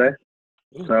 Next Thursday.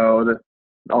 So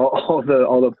all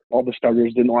the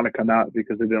starters didn't want to come out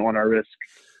because they didn't want to risk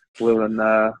living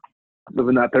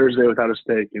that Thursday without a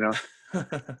steak.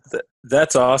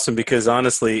 That's awesome because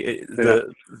honestly,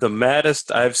 the maddest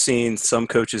I've seen some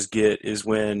coaches get is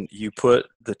when you put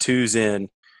the twos in,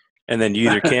 and then you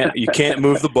either can't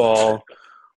move the ball,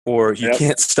 or you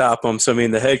can't stop them. So I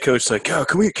mean, the head coach's like, "Oh,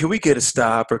 can we get a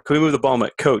stop, or can we move the ball?" I'm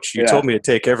like, "Coach, you told me to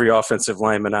take every offensive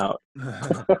lineman out.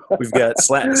 We've got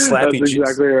Slappy. That's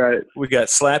exactly right. We got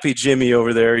Slappy Jimmy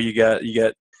over there. You got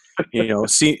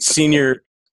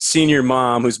senior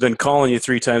mom who's been calling you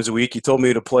 3 times a week. You told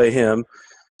me to play him.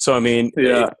 So I mean,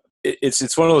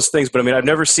 it's one of those things. But I mean, I've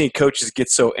never seen coaches get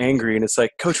so angry, and it's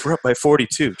like, Coach, we're up by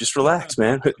 42. Just relax,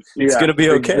 man. It's gonna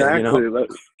be okay. Exactly.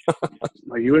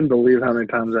 Like, you wouldn't believe how many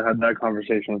times I had that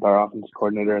conversation with our offensive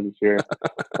coordinator this year.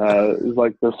 It was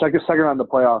like the second round of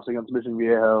the playoffs against Mission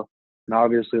Viejo, and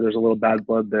obviously there's a little bad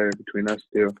blood there between us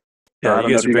two. Yeah, I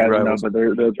don't know if you guys know, but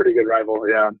they're a pretty good rival.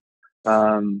 Yeah.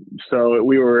 So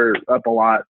we were up a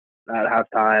lot at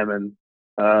halftime, and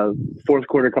fourth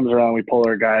quarter comes around, we pull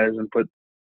our guys and put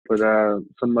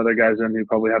some other guys in who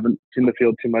probably haven't seen the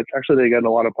field too much. Actually, they got a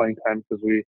lot of playing time because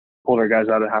we pulled our guys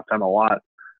out at halftime a lot.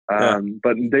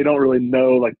 But they don't really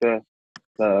know like the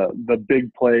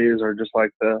big plays or just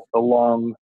like the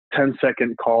long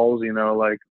 10-second calls,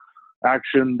 like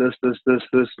action, this,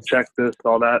 check this,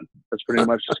 all that. That's pretty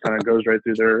much just kind of goes right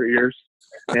through their ears.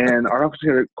 And our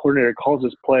offensive coordinator calls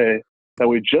this play that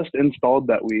we just installed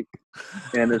that week,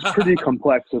 and it's pretty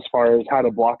complex as far as how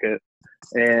to block it.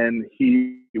 And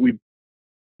we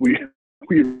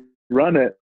run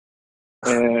it,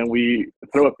 and we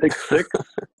throw a pick six,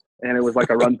 and it was like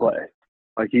a run play.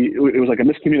 Like it was like a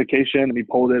miscommunication, and he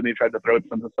pulled it, and he tried to throw it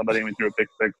to somebody, and we threw a pick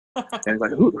six. And he's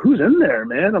like, "Who's in there,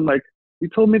 man?" I'm like, "You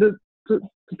told me to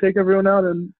take everyone out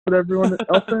and put everyone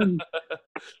else in."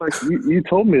 Like, you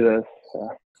told me this.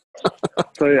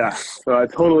 So I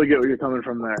totally get where you're coming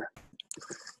from there.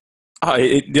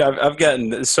 I've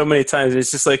gotten so many times.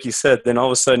 It's just like you said. Then all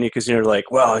of a sudden, because you're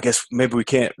like, well, I guess maybe we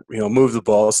can't, move the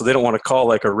ball, so they don't want to call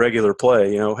like a regular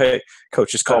play. Hey,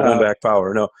 coach, just call one back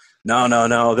power. No.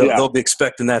 They'll be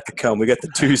expecting that to come. We got the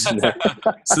twos in there.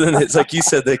 So then it's like you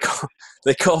said, they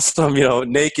call some,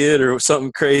 naked or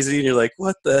something crazy, and you're like,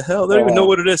 what the hell? They don't even know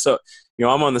what it is. So,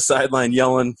 I'm on the sideline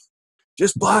yelling,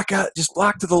 just block to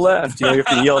the left. You have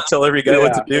to yell, tell every guy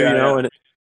what to do, and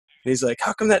he's like,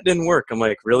 how come that didn't work? I'm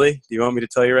like, really? Do you want me to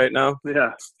tell you right now?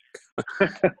 Yeah.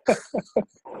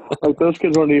 Like, those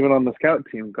kids weren't even on the scout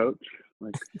team, coach.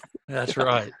 Like, that's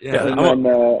right. Yeah.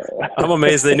 I'm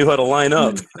amazed they knew how to line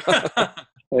up.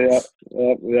 Yeah.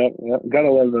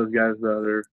 Gotta love those guys, though.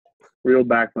 They're real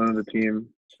backbone of the team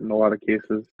in a lot of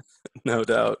cases. No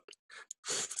doubt.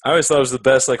 I always thought it was the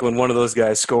best, like when one of those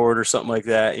guys scored or something like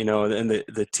that, and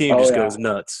the team just goes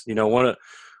nuts. One of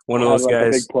those like guys.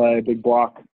 A big play, big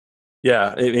block.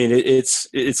 Yeah, I mean,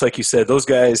 it's like you said, those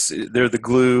guys, they're the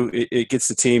glue. It gets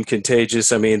the team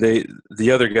contagious. I mean,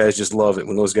 the other guys just love it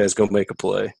when those guys go make a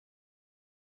play.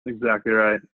 Exactly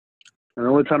right. And the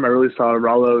only time I really saw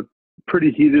Rollo pretty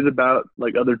heated about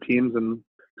like other teams, and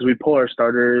because we pull our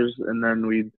starters and then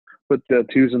we'd put the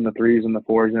twos and the threes and the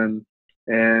fours in,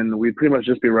 and we'd pretty much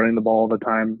just be running the ball all the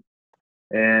time.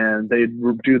 And they'd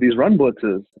do these run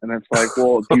blitzes. And it's like,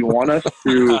 well, do you want us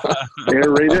to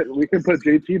aerate it? We can put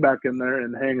JT back in there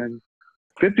and hang on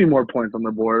 50 more points on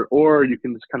the board, or you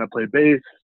can just kind of play base.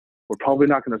 We're probably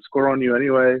not going to score on you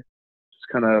anyway. Just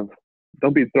kind of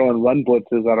don't be throwing run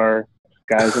blitzes at our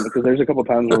guys, because there's a couple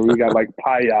times where we got like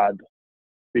pie-yad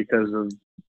because of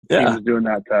teams doing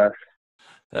that to us.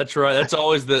 That's right. That's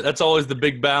always the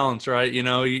big balance, right?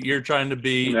 You're trying to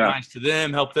be nice to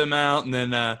them, help them out, and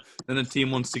then the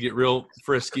team wants to get real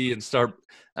frisky and start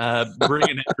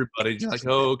bringing everybody. You're like,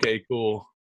 oh, okay, cool.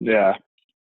 Yeah.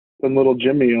 Then little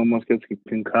Jimmy almost gets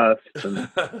concussed, and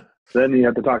then you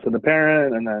have to talk to the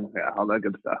parent, and then all that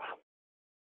good stuff.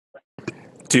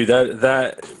 Dude,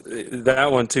 that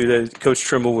one too. That Coach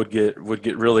Trimble would get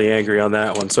really angry on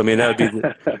that one. So I mean, that would be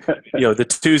the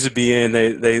twos would be in.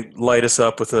 They light us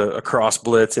up with a cross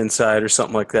blitz inside or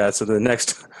something like that. So the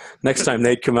next time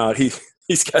they'd come out,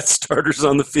 he's got starters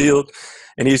on the field,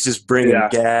 and he's just bringing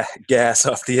gas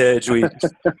off the edge. We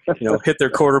hit their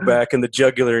quarterback in the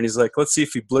jugular, and he's like, let's see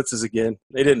if he blitzes again.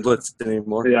 They didn't blitz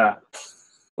anymore. Yeah,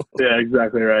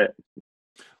 exactly right.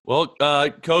 Well,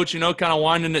 Coach, kind of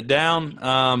winding it down,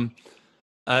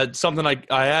 something I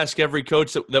ask every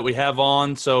coach that we have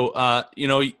on. So,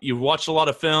 you've watched a lot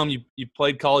of film. You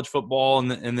played college football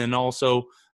and then also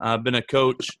been a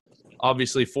coach,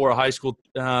 obviously, for a high school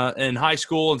in high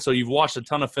school. And so you've watched a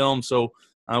ton of film. So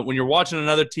when you're watching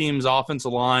another team's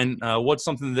offensive line, what's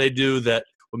something that they do that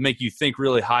would make you think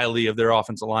really highly of their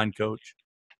offensive line coach?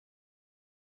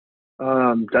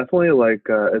 Definitely like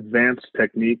advanced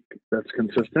technique that's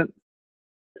consistent,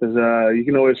 because you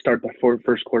can always start the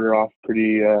first quarter off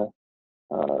pretty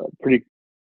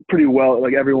well.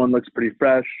 Like, everyone looks pretty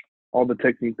fresh. All the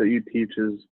technique that you teach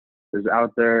is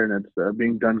out there, and it's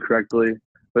being done correctly.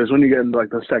 But it's when you get into like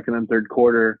the second and third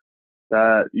quarter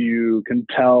that you can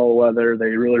tell whether they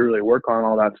really, really work on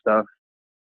all that stuff,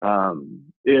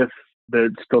 if they're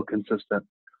still consistent.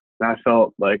 And I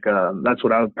felt like that's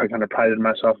what I kind of prided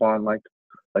myself on. Like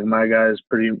my guys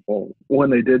when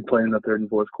they did play in the third and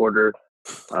fourth quarter,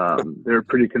 they were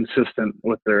pretty consistent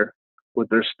with their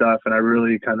stuff. And I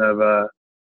really kind of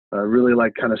really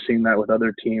like kind of seeing that with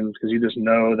other teams, because you just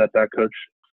know that coach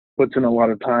puts in a lot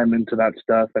of time into that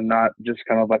stuff and not just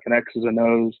kind of like an X's and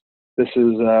O's. This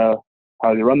is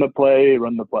how you run the play,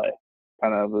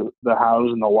 kind of the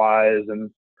hows and the whys, and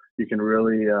you can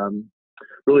really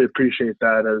really appreciate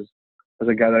that as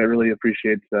a guy that really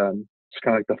appreciates just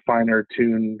kind of like the finer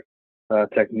tuned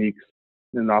techniques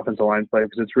in the offensive line play,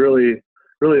 because it's really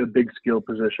a big skill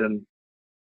position.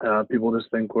 People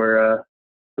just think we're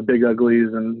the big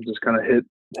uglies and just kind of hit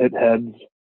heads,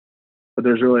 but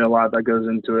there's really a lot that goes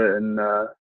into it, and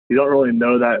you don't really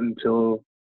know that until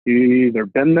you either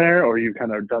been there or you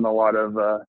kind of done a lot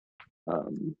of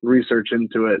research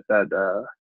into it that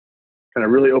kind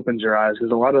of really opens your eyes,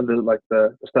 because a lot of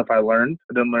the stuff I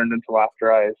didn't learn until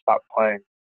after I stopped playing.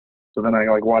 So then I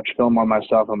like watch film on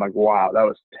myself. I'm like, wow, that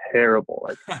was terrible.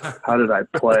 Like, how did I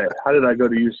play? How did I go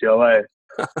to UCLA?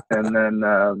 And then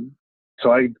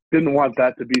so I didn't want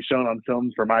that to be shown on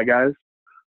film for my guys.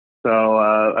 So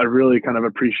I really kind of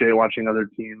appreciate watching other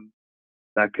teams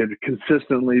that could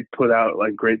consistently put out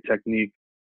like great technique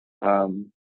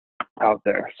out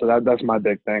there. So that's my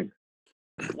big thing.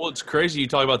 Well, it's crazy you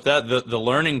talk about that. The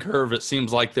learning curve, it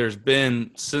seems like there's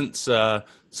been since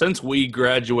we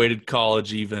graduated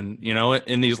college, even, you know,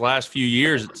 in these last few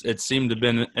years, it seemed to have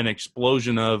been an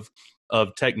explosion of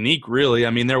technique, really. I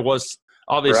mean, there was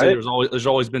obviously Right. there's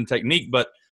always been technique, but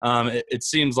it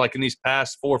seems like in these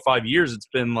past 4 or 5 years, it's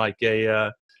been like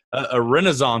a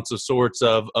renaissance of sorts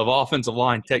of offensive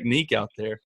line technique out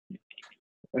there.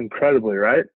 Incredibly,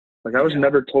 right? Like, I was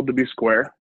never told to be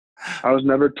square. I was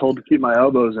never told to keep my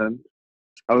elbows in.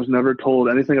 I was never told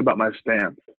anything about my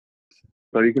stance.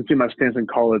 So you can see my stance in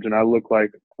college, and I look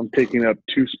like I'm taking up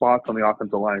 2 spots on the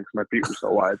offensive line because my feet were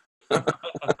so wide.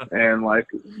 And like,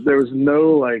 there was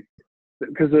no like,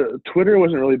 because Twitter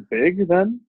wasn't really big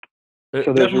then,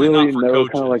 so there's Definitely really not for no coaches.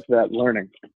 kind of like that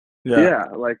learning. Yeah,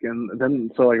 like, and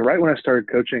then so like right when I started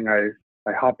coaching, I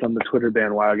hopped on the Twitter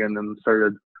bandwagon and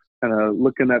started kind of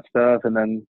looking at stuff, and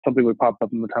then something would pop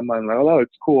up in the timeline like, oh,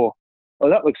 it's cool. Oh,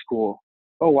 that looks cool.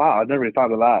 Oh, wow, I never even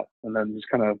thought of that. And then just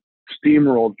kind of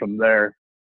steamrolled from there.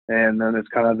 And then it's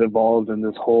kind of evolved in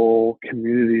this whole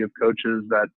community of coaches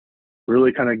that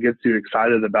really kind of gets you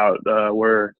excited about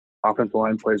where offensive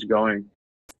line play is going.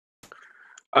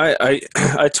 I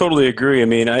totally agree. I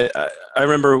mean, I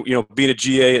remember, you know, being a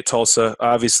GA at Tulsa,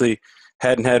 obviously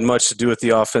hadn't had much to do with the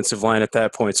offensive line at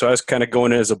that point. So I was kind of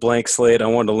going in as a blank slate. I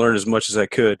wanted to learn as much as I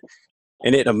could.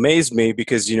 And it amazed me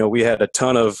because, you know, we had a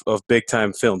ton of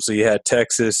big-time film. So you had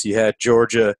Texas, you had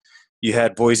Georgia, you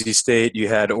had Boise State, you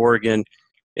had Oregon.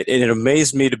 And it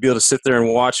amazed me to be able to sit there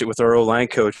and watch it with our O-line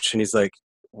coach. And he's like,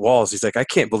 Walls, he's like, I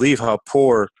can't believe how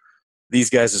poor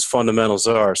these guys' fundamentals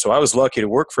are. So I was lucky to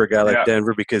work for a guy like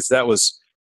Denver, because that was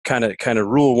kind of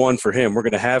rule one for him. We're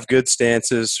going to have good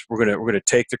stances. We're going to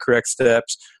take the correct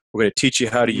steps. We're going to teach you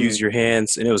how to use your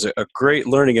hands. And it was a great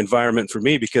learning environment for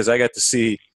me, because I got to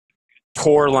see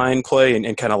poor line play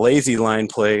and kind of lazy line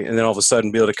play, and then all of a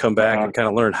sudden be able to come back and kind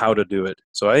of learn how to do it.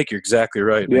 So I think you're exactly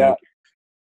right, man. Yeah.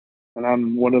 And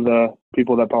I'm one of the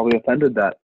people that probably offended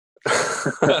that.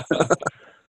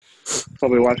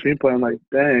 Probably watched me play. I'm like,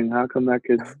 dang, how come that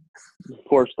kid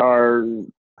 4-star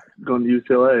going to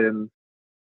UCLA? And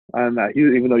I'm not,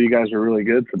 even though you guys were really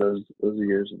good for those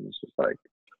years, and it's just like,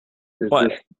 it's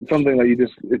just something that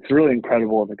it's really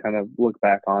incredible to kind of look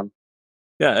back on.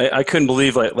 Yeah, I couldn't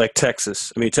believe like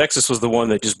Texas. I mean, Texas was the one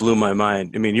that just blew my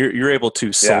mind. I mean, you're able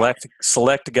to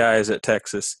select guys at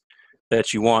Texas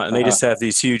that you want, and they just have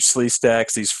these huge sleeve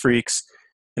stacks, these freaks,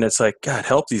 and it's like, God,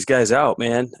 help these guys out,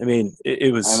 man. I mean,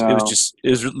 it was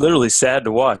literally sad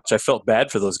to watch. I felt bad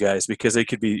for those guys because they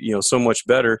could be, you know, so much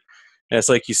better. And it's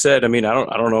like you said. I mean, I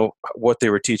don't know what they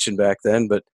were teaching back then,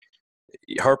 but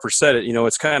Harper said it. You know,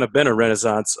 it's kind of been a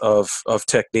renaissance of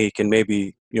technique and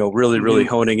maybe, you know, really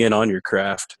honing in on your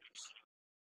craft.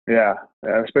 Yeah,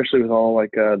 especially with all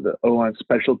like the O-line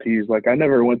specialties. Like, I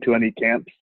never went to any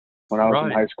camps when I was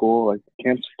in high school. Like,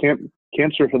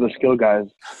 camps were for the skill guys,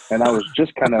 and I was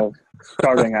just kind of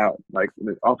starting out. Like,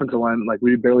 the offensive line, like,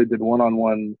 we barely did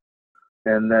one-on-one,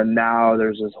 and then now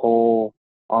there's this whole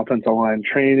offensive line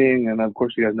training, and of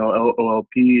course you guys know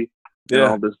OLP and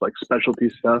all this like specialty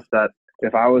stuff that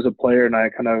if I was a player and I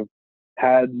kind of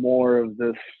had more of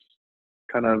this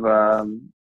kind of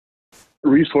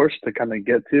resource to kind of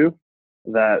get to,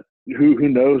 that who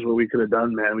knows what we could have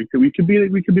done, man. We could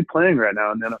be playing right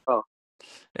now in the NFL.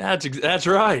 Yeah, that's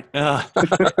right.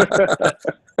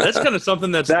 That's kind of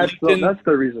something that's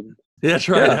the reason. That's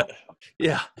right.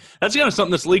 Yeah, that's kind of something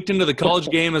that's leaked into the college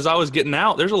game as I was getting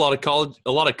out. There's a lot of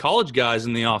college guys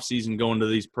in the off season going to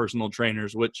these personal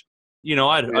trainers, which, you know,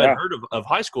 I'd heard of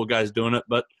high school guys doing it,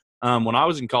 but when I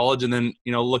was in college, and then,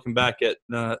 you know, looking back at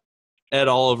Ed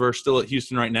Oliver still at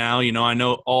Houston right now. I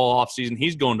know all offseason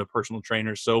he's going to personal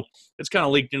trainers. So it's kind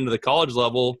of leaked into the college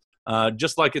level,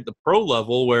 just like at the pro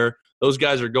level where those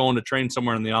guys are going to train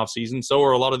somewhere in the offseason. So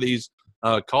are a lot of these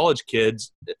college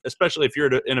kids, especially if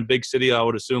you're in a big city, I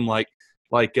would assume like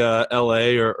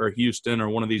L.A. or Houston or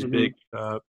one of these big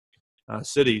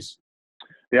cities.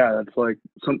 Yeah, that's like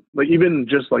even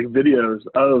just like videos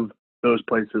of those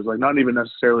places, like not even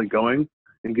necessarily going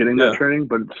and getting that training,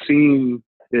 but seeing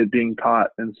it being taught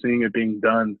and seeing it being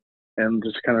done, and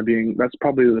just kind of that's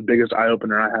probably the biggest eye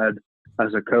opener I had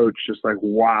as a coach. Just like,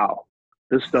 wow,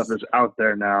 this stuff is out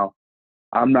there now.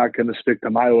 I'm not going to stick to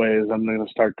my ways. I'm going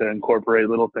to start to incorporate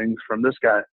little things from this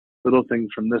guy, little things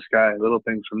from this guy, little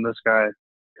things from this guy,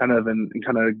 kind of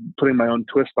putting my own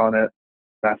twist on it.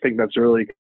 And I think that's really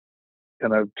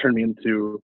kind of turned me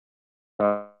into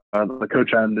the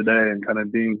coach I am today, and kind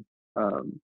of being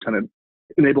kind of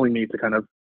enabling me to kind of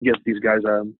get these guys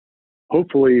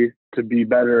hopefully to be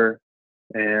better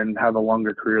and have a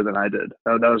longer career than I did.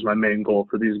 That was my main goal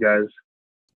for these guys.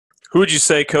 Who would you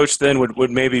say, Coach, then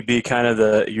would maybe be kind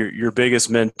of your biggest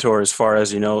mentor as far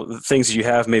as, the things you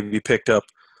have maybe picked up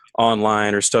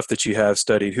online or stuff that you have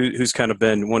studied? Who's kind of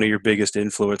been one of your biggest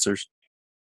influencers?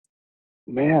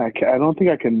 Man, I don't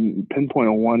think I can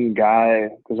pinpoint one guy,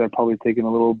 because I've probably taken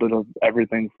a little bit of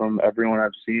everything from everyone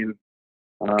I've seen.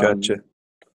 Gotcha.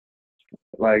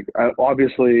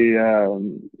 Obviously,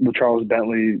 Charles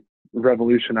Bentley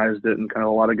revolutionized it, and kind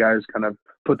of a lot of guys kind of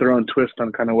put their own twist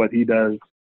on kind of what he does.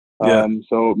 Yeah.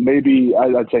 So maybe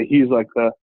I'd say he's like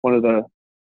one of the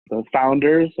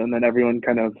founders, and then everyone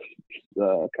kind of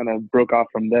broke off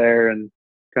from there and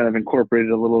kind of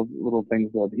incorporated a little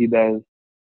things that he does.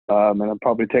 And I've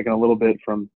probably taken a little bit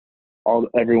from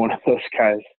every one of those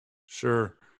guys.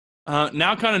 Sure.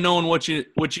 Now kind of knowing what you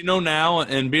know now,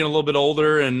 and being a little bit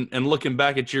older, and looking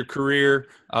back at your career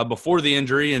before the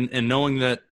injury, and knowing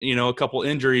that, a couple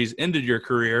injuries ended your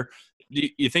career, do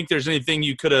you think there's anything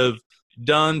you could have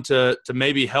done to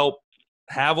maybe help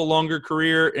have a longer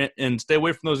career and stay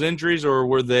away from those injuries, or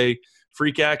were they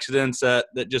freak accidents that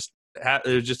just it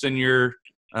was just in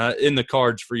the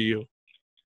cards for you?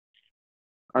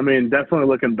 I mean, definitely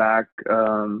looking back,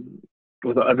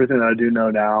 with everything that I do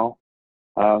know now,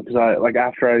 because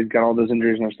after I got all those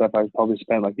injuries and stuff, I probably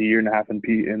spent like a year and a half in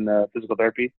physical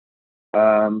therapy.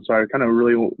 So I kind of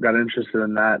really got interested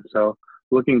in that. So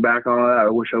looking back on that, I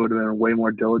wish I would have been way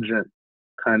more diligent,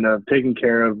 kind of taking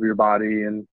care of your body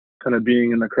and kind of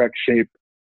being in the correct shape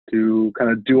to kind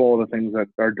of do all the things that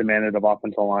are demanded of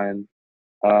offensive line.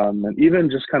 And even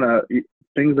just kind of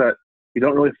things that you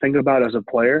don't really think about as a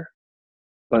player,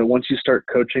 but once you start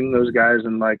coaching those guys,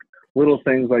 and like little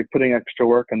things like putting extra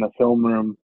work in the film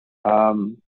room,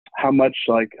 how much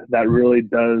like that really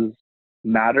does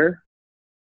matter.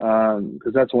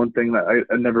 Because that's one thing that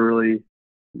I never really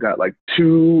got like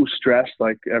too stressed.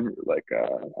 I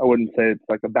wouldn't say it's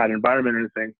like a bad environment or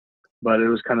anything, but it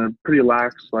was kind of pretty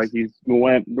lax. Like you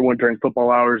went during football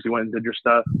hours, you went and did your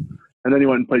stuff, and then you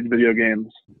went and played video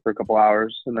games for a couple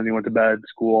hours, and then you went to bed,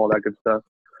 school, all that good stuff.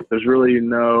 There's really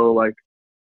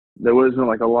there wasn't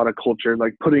like a lot of culture,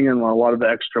 like putting in a lot of the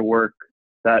extra work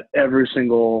that every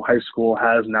single high school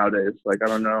has nowadays. Like, I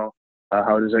don't know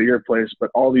how it is at your place, but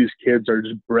all these kids are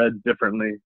just bred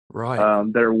differently. Right.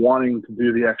 They're wanting to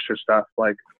do the extra stuff.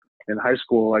 Like in high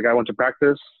school, like I went to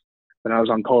practice and I was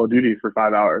on Call of Duty for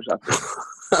 5 hours after.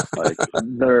 Like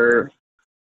they're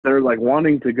like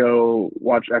wanting to go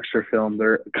watch extra film.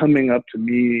 They're coming up to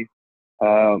me,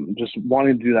 just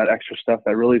wanting to do that extra stuff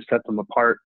that really sets them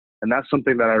apart. And that's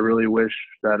something that I really wish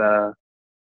that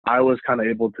I was kind of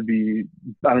able to be,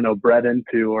 bred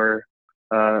into, or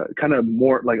kind of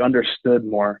more like understood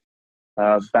more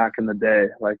back in the day.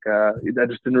 Like I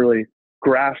just didn't really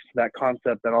grasp that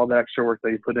concept that all the extra work that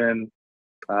you put in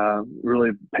really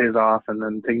pays off, and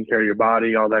then taking care of your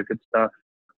body, all that good stuff.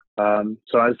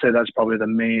 So I'd say that's probably the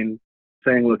main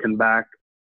thing looking back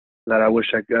that I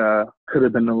wish I could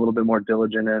have been a little bit more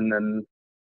diligent in and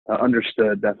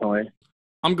understood, definitely.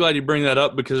 I'm glad you bring that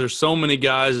up, because there's so many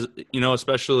guys,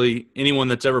 especially anyone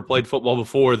that's ever played football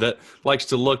before, that likes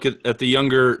to look at the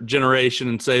younger generation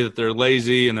and say that they're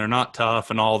lazy and they're not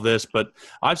tough and all this. But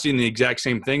I've seen the exact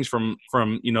same things from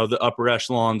the upper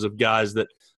echelons of guys that,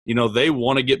 they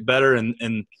want to get better, and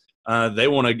they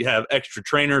want to have extra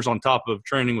trainers on top of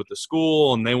training with the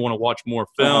school, and they want to watch more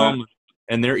film.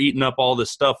 And they're eating up all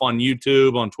this stuff on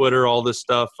YouTube, on Twitter, all this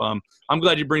stuff. I'm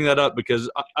glad you bring that up, because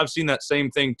I've seen that same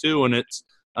thing too. And it's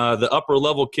the upper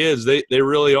level kids, they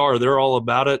really are. They're all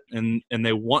about it, and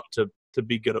they want to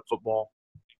be good at football.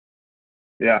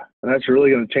 Yeah, and that's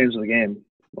really going to change the game.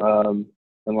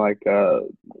 And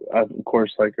of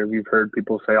course, like if you've heard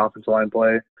people say offensive line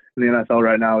play in the NFL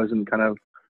right now isn't kind of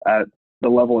at the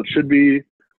level it should be.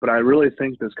 But I really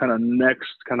think this kind of next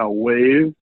kind of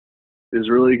wave is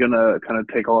really going to kind of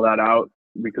take all that out,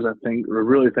 because I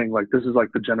really think like this is like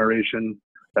the generation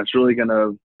that's really going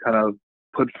to kind of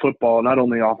put football, not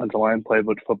only offensive line play,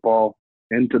 but football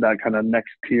into that kind of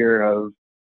next tier of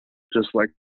just like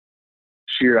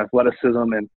sheer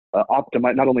athleticism and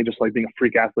optimize, not only just like being a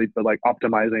freak athlete, but like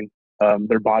optimizing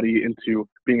their body into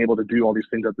being able to do all these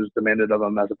things that is demanded of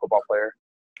them as a football player.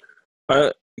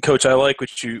 Coach, I like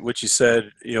what you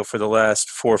said, for the last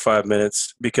 4 or 5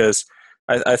 minutes, because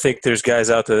I think there's guys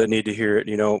out there that need to hear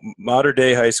it. Modern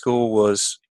day high school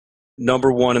was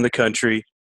number 1 in the country.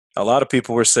 A lot of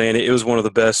people were saying it was one of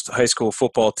the best high school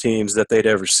football teams that they'd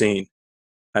ever seen.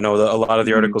 I know that a lot of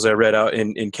the articles I read out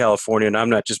in California, and I'm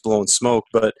not just blowing smoke,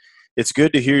 but it's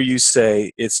good to hear you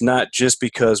say it's not just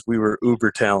because we were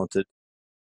uber talented.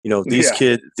 These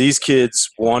kids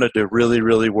wanted to really,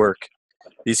 really work.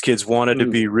 These kids wanted to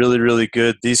be really, really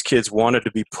good. These kids wanted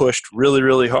to be pushed really,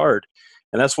 really hard.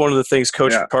 And that's one of the things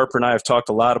Coach Harper and I have talked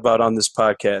a lot about on this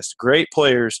podcast. Great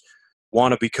players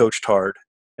want to be coached hard.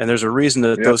 And there's a reason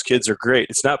that those kids are great.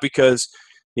 It's not because,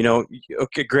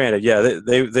 okay, granted,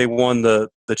 they won the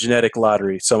genetic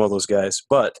lottery, some of those guys.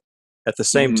 But at the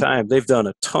same time, they've done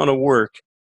a ton of work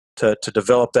to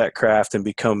develop that craft and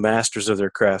become masters of their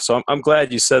craft. So I'm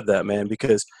glad you said that, man,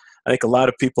 because I think a lot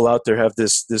of people out there have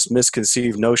this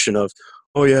misconceived notion of,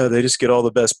 oh, yeah, they just get all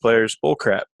the best players. Bull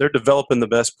crap. They're developing the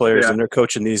best players, and they're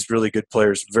coaching these really good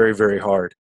players very, very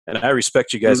hard. And I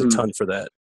respect you guys a ton for that.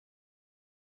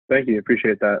 Thank you.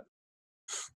 Appreciate that.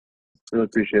 Really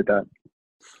appreciate that.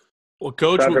 Well,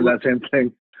 Coach, I've heard that same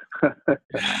thing.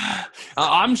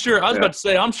 I'm sure. I was about to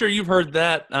say, I'm sure you've heard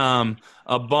that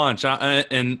a bunch,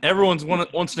 and everyone's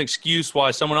wants an excuse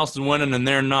why someone else is winning and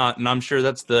they're not. And I'm sure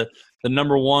that's the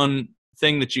number one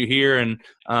thing that you hear. And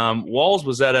Walls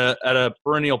was at a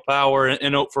perennial power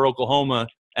for Oklahoma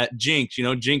at Jinx.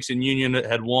 Jinx and Union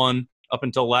had won up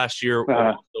until last year.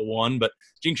 Also won, but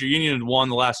Jinx or Union had won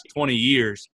the last 20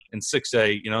 years in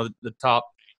 6A. The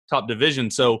top division.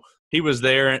 So he was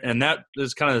there, and that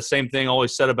is kind of the same thing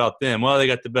always said about them. Well, they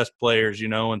got the best players,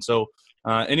 and so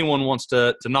anyone wants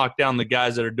to knock down the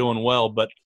guys that are doing well, but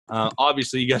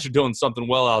obviously you guys are doing something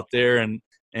well out there,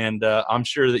 and I'm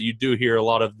sure that you do hear a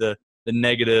lot of the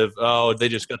negative, oh, they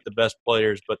just got the best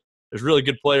players, but there's really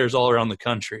good players all around the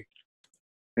country.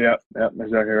 Yeah,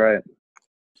 exactly right.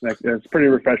 It's pretty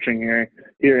refreshing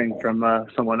hearing from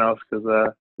someone else,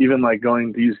 because even like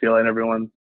going to UCLA and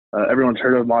everyone's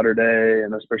heard of Mater Dei,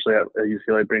 and especially at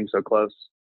UCLA being so close.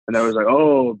 And I was like,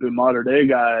 oh, the Mater Dei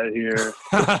guy here.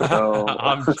 So,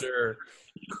 I'm sure.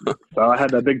 So I had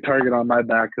that big target on my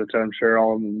back, which I'm sure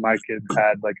all of my kids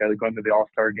had, like going to the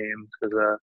All-Star games,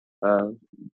 because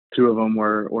 2 of them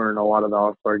were in a lot of the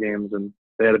All-Star games, and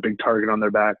they had a big target on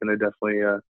their back, and they definitely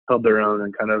held their own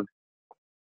and kind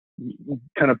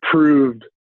of proved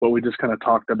what we just kind of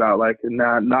talked about. Like,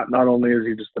 not only is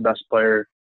he just the best player,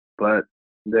 but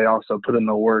they also put in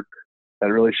the work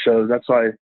that really shows. That's why,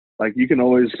 like, you can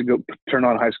always go turn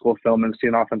on high school film and see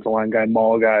an offensive line guy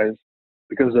maul guys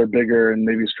because they're bigger and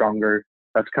maybe stronger.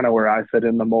 That's kind of where I fit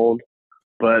in the mold.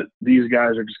 But these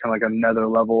guys are just kind of like another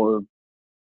level of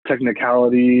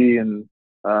technicality and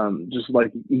just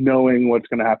like knowing what's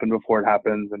going to happen before it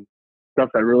happens, and stuff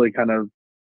that really kind of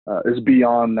is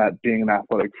beyond that being an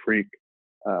athletic freak.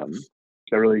 That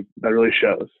really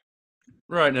shows.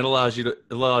 Right, and it allows you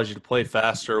to play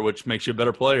faster, which makes you a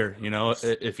better player.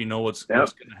 If you know what's going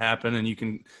to happen, and you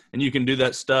can do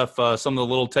that stuff. Some of the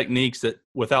little techniques that,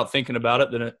 without thinking about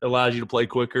it, then it allows you to play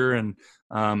quicker. And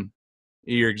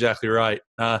you're exactly right.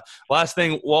 Last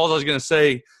thing, Walls, I was going to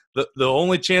say, the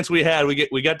only chance we had,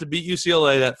 we got to beat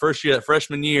UCLA that first year, that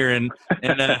freshman year, and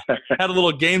had a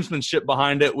little gamesmanship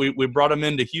behind it. We brought them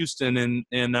into Houston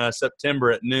in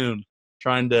September at noon,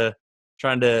 trying to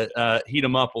heat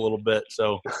them up a little bit.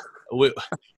 So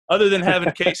other than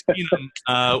having Case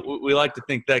Keenum, we like to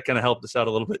think that kind of helped us out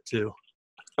a little bit too.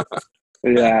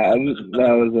 Yeah,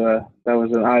 that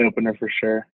was an eye-opener for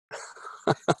sure.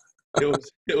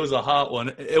 It was a hot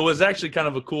one. It was actually kind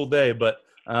of a cool day, but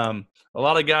a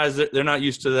lot of guys, they're not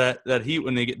used to that heat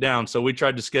when they get down. So we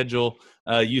tried to schedule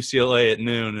UCLA at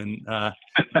noon, and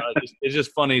it's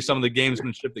just funny, some of the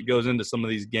gamesmanship that goes into some of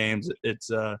these games.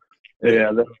 So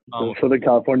the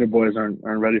California boys aren't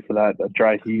ready for that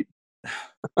dry heat.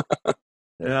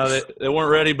 Yeah, they weren't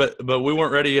ready, but we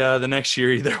weren't ready the next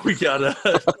year either. We got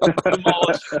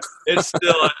demolished. I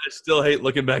still hate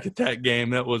looking back at that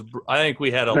game. I think we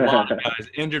had a lot of guys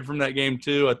injured from that game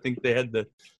too. I think they had the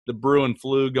Bruin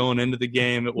flu going into the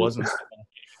game. It wasn't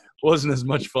as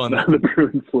much fun. The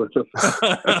Bruin flu.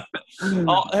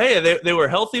 Hey, they were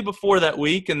healthy before that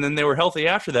week, and then they were healthy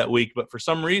after that week. But for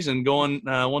some reason,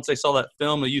 once they saw that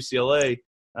film of UCLA,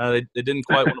 they didn't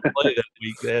quite want to play that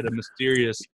week. They had a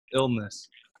mysterious illness.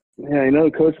 Yeah,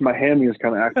 Coach, my hammy is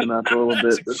kind of acting up a little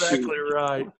bit. That's exactly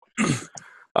right.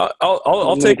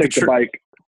 I'll take the bike.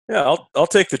 Yeah, I'll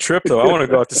take the trip though. I want to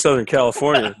go out to Southern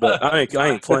California, but I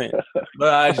ain't playing.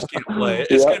 But I just can't play.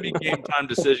 It's going to be game time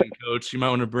decision, Coach. You might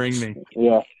want to bring me.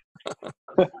 Yeah.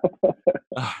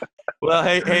 Well,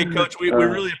 hey, Coach, we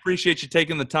really appreciate you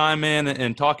taking the time, man,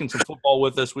 and talking some football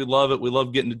with us. We love it. We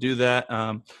love getting to do that,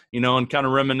 and kind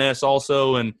of reminisce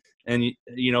also. And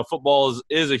football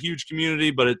is a huge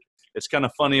community, but it's kind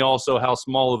of funny also how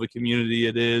small of a community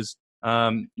it is.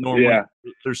 Normally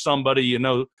there's somebody,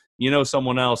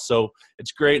 someone else. So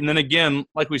it's great. And then again,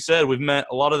 like we said, we've met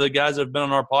a lot of the guys that have been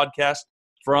on our podcast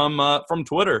from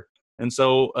Twitter. And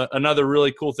so another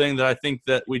really cool thing that I think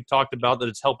that we talked about that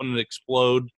it's helping it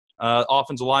explode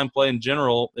offensive line play in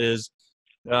general is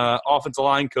offensive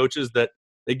line coaches that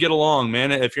they get along,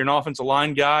 man. If you're an offensive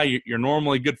line guy, you're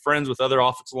normally good friends with other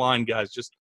offensive line guys,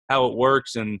 just how it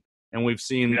works. And we've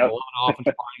seen a lot of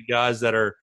offensive line guys that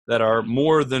are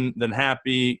more than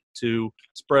happy to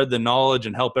spread the knowledge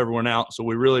and help everyone out. So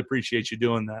we really appreciate you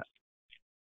doing that.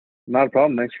 Not a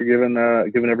problem. Thanks for giving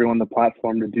everyone the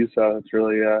platform to do so. It's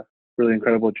really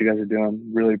incredible what you guys are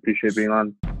doing. Really appreciate being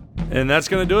on. And that's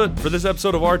going to do it for this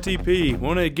episode of RTP. We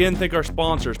want to again thank our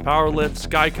sponsors, PowerLift,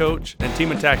 Sky Coach, and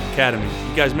Team Attack Academy.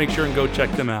 You guys make sure and go check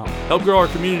them out. Help grow our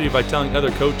community by telling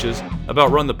other coaches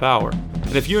about Run the Power.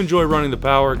 And if you enjoy running the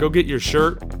Power, go get your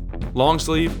shirt, long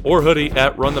sleeve, or hoodie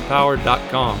at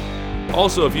runthepower.com.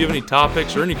 Also, if you have any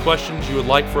topics or any questions you would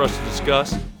like for us to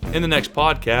discuss in the next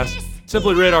podcast,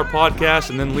 simply rate our podcast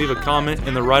and then leave a comment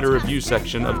in the writer review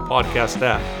section of the podcast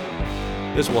app.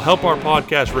 This will help our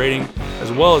podcast rating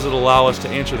as well as it'll allow us to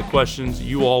answer the questions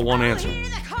you all want answered.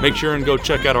 Make sure and go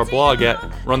check out our blog at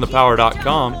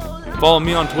runthepower.com. Follow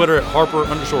me on Twitter at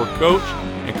Harper_Coach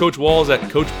and Coach Walls at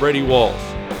Coach Brady Walls.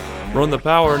 Run the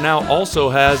Power now also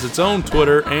has its own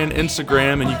Twitter and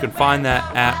Instagram, and you can find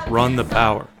that at Run the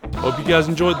Power. Hope you guys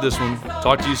enjoyed this one.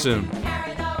 Talk to you soon.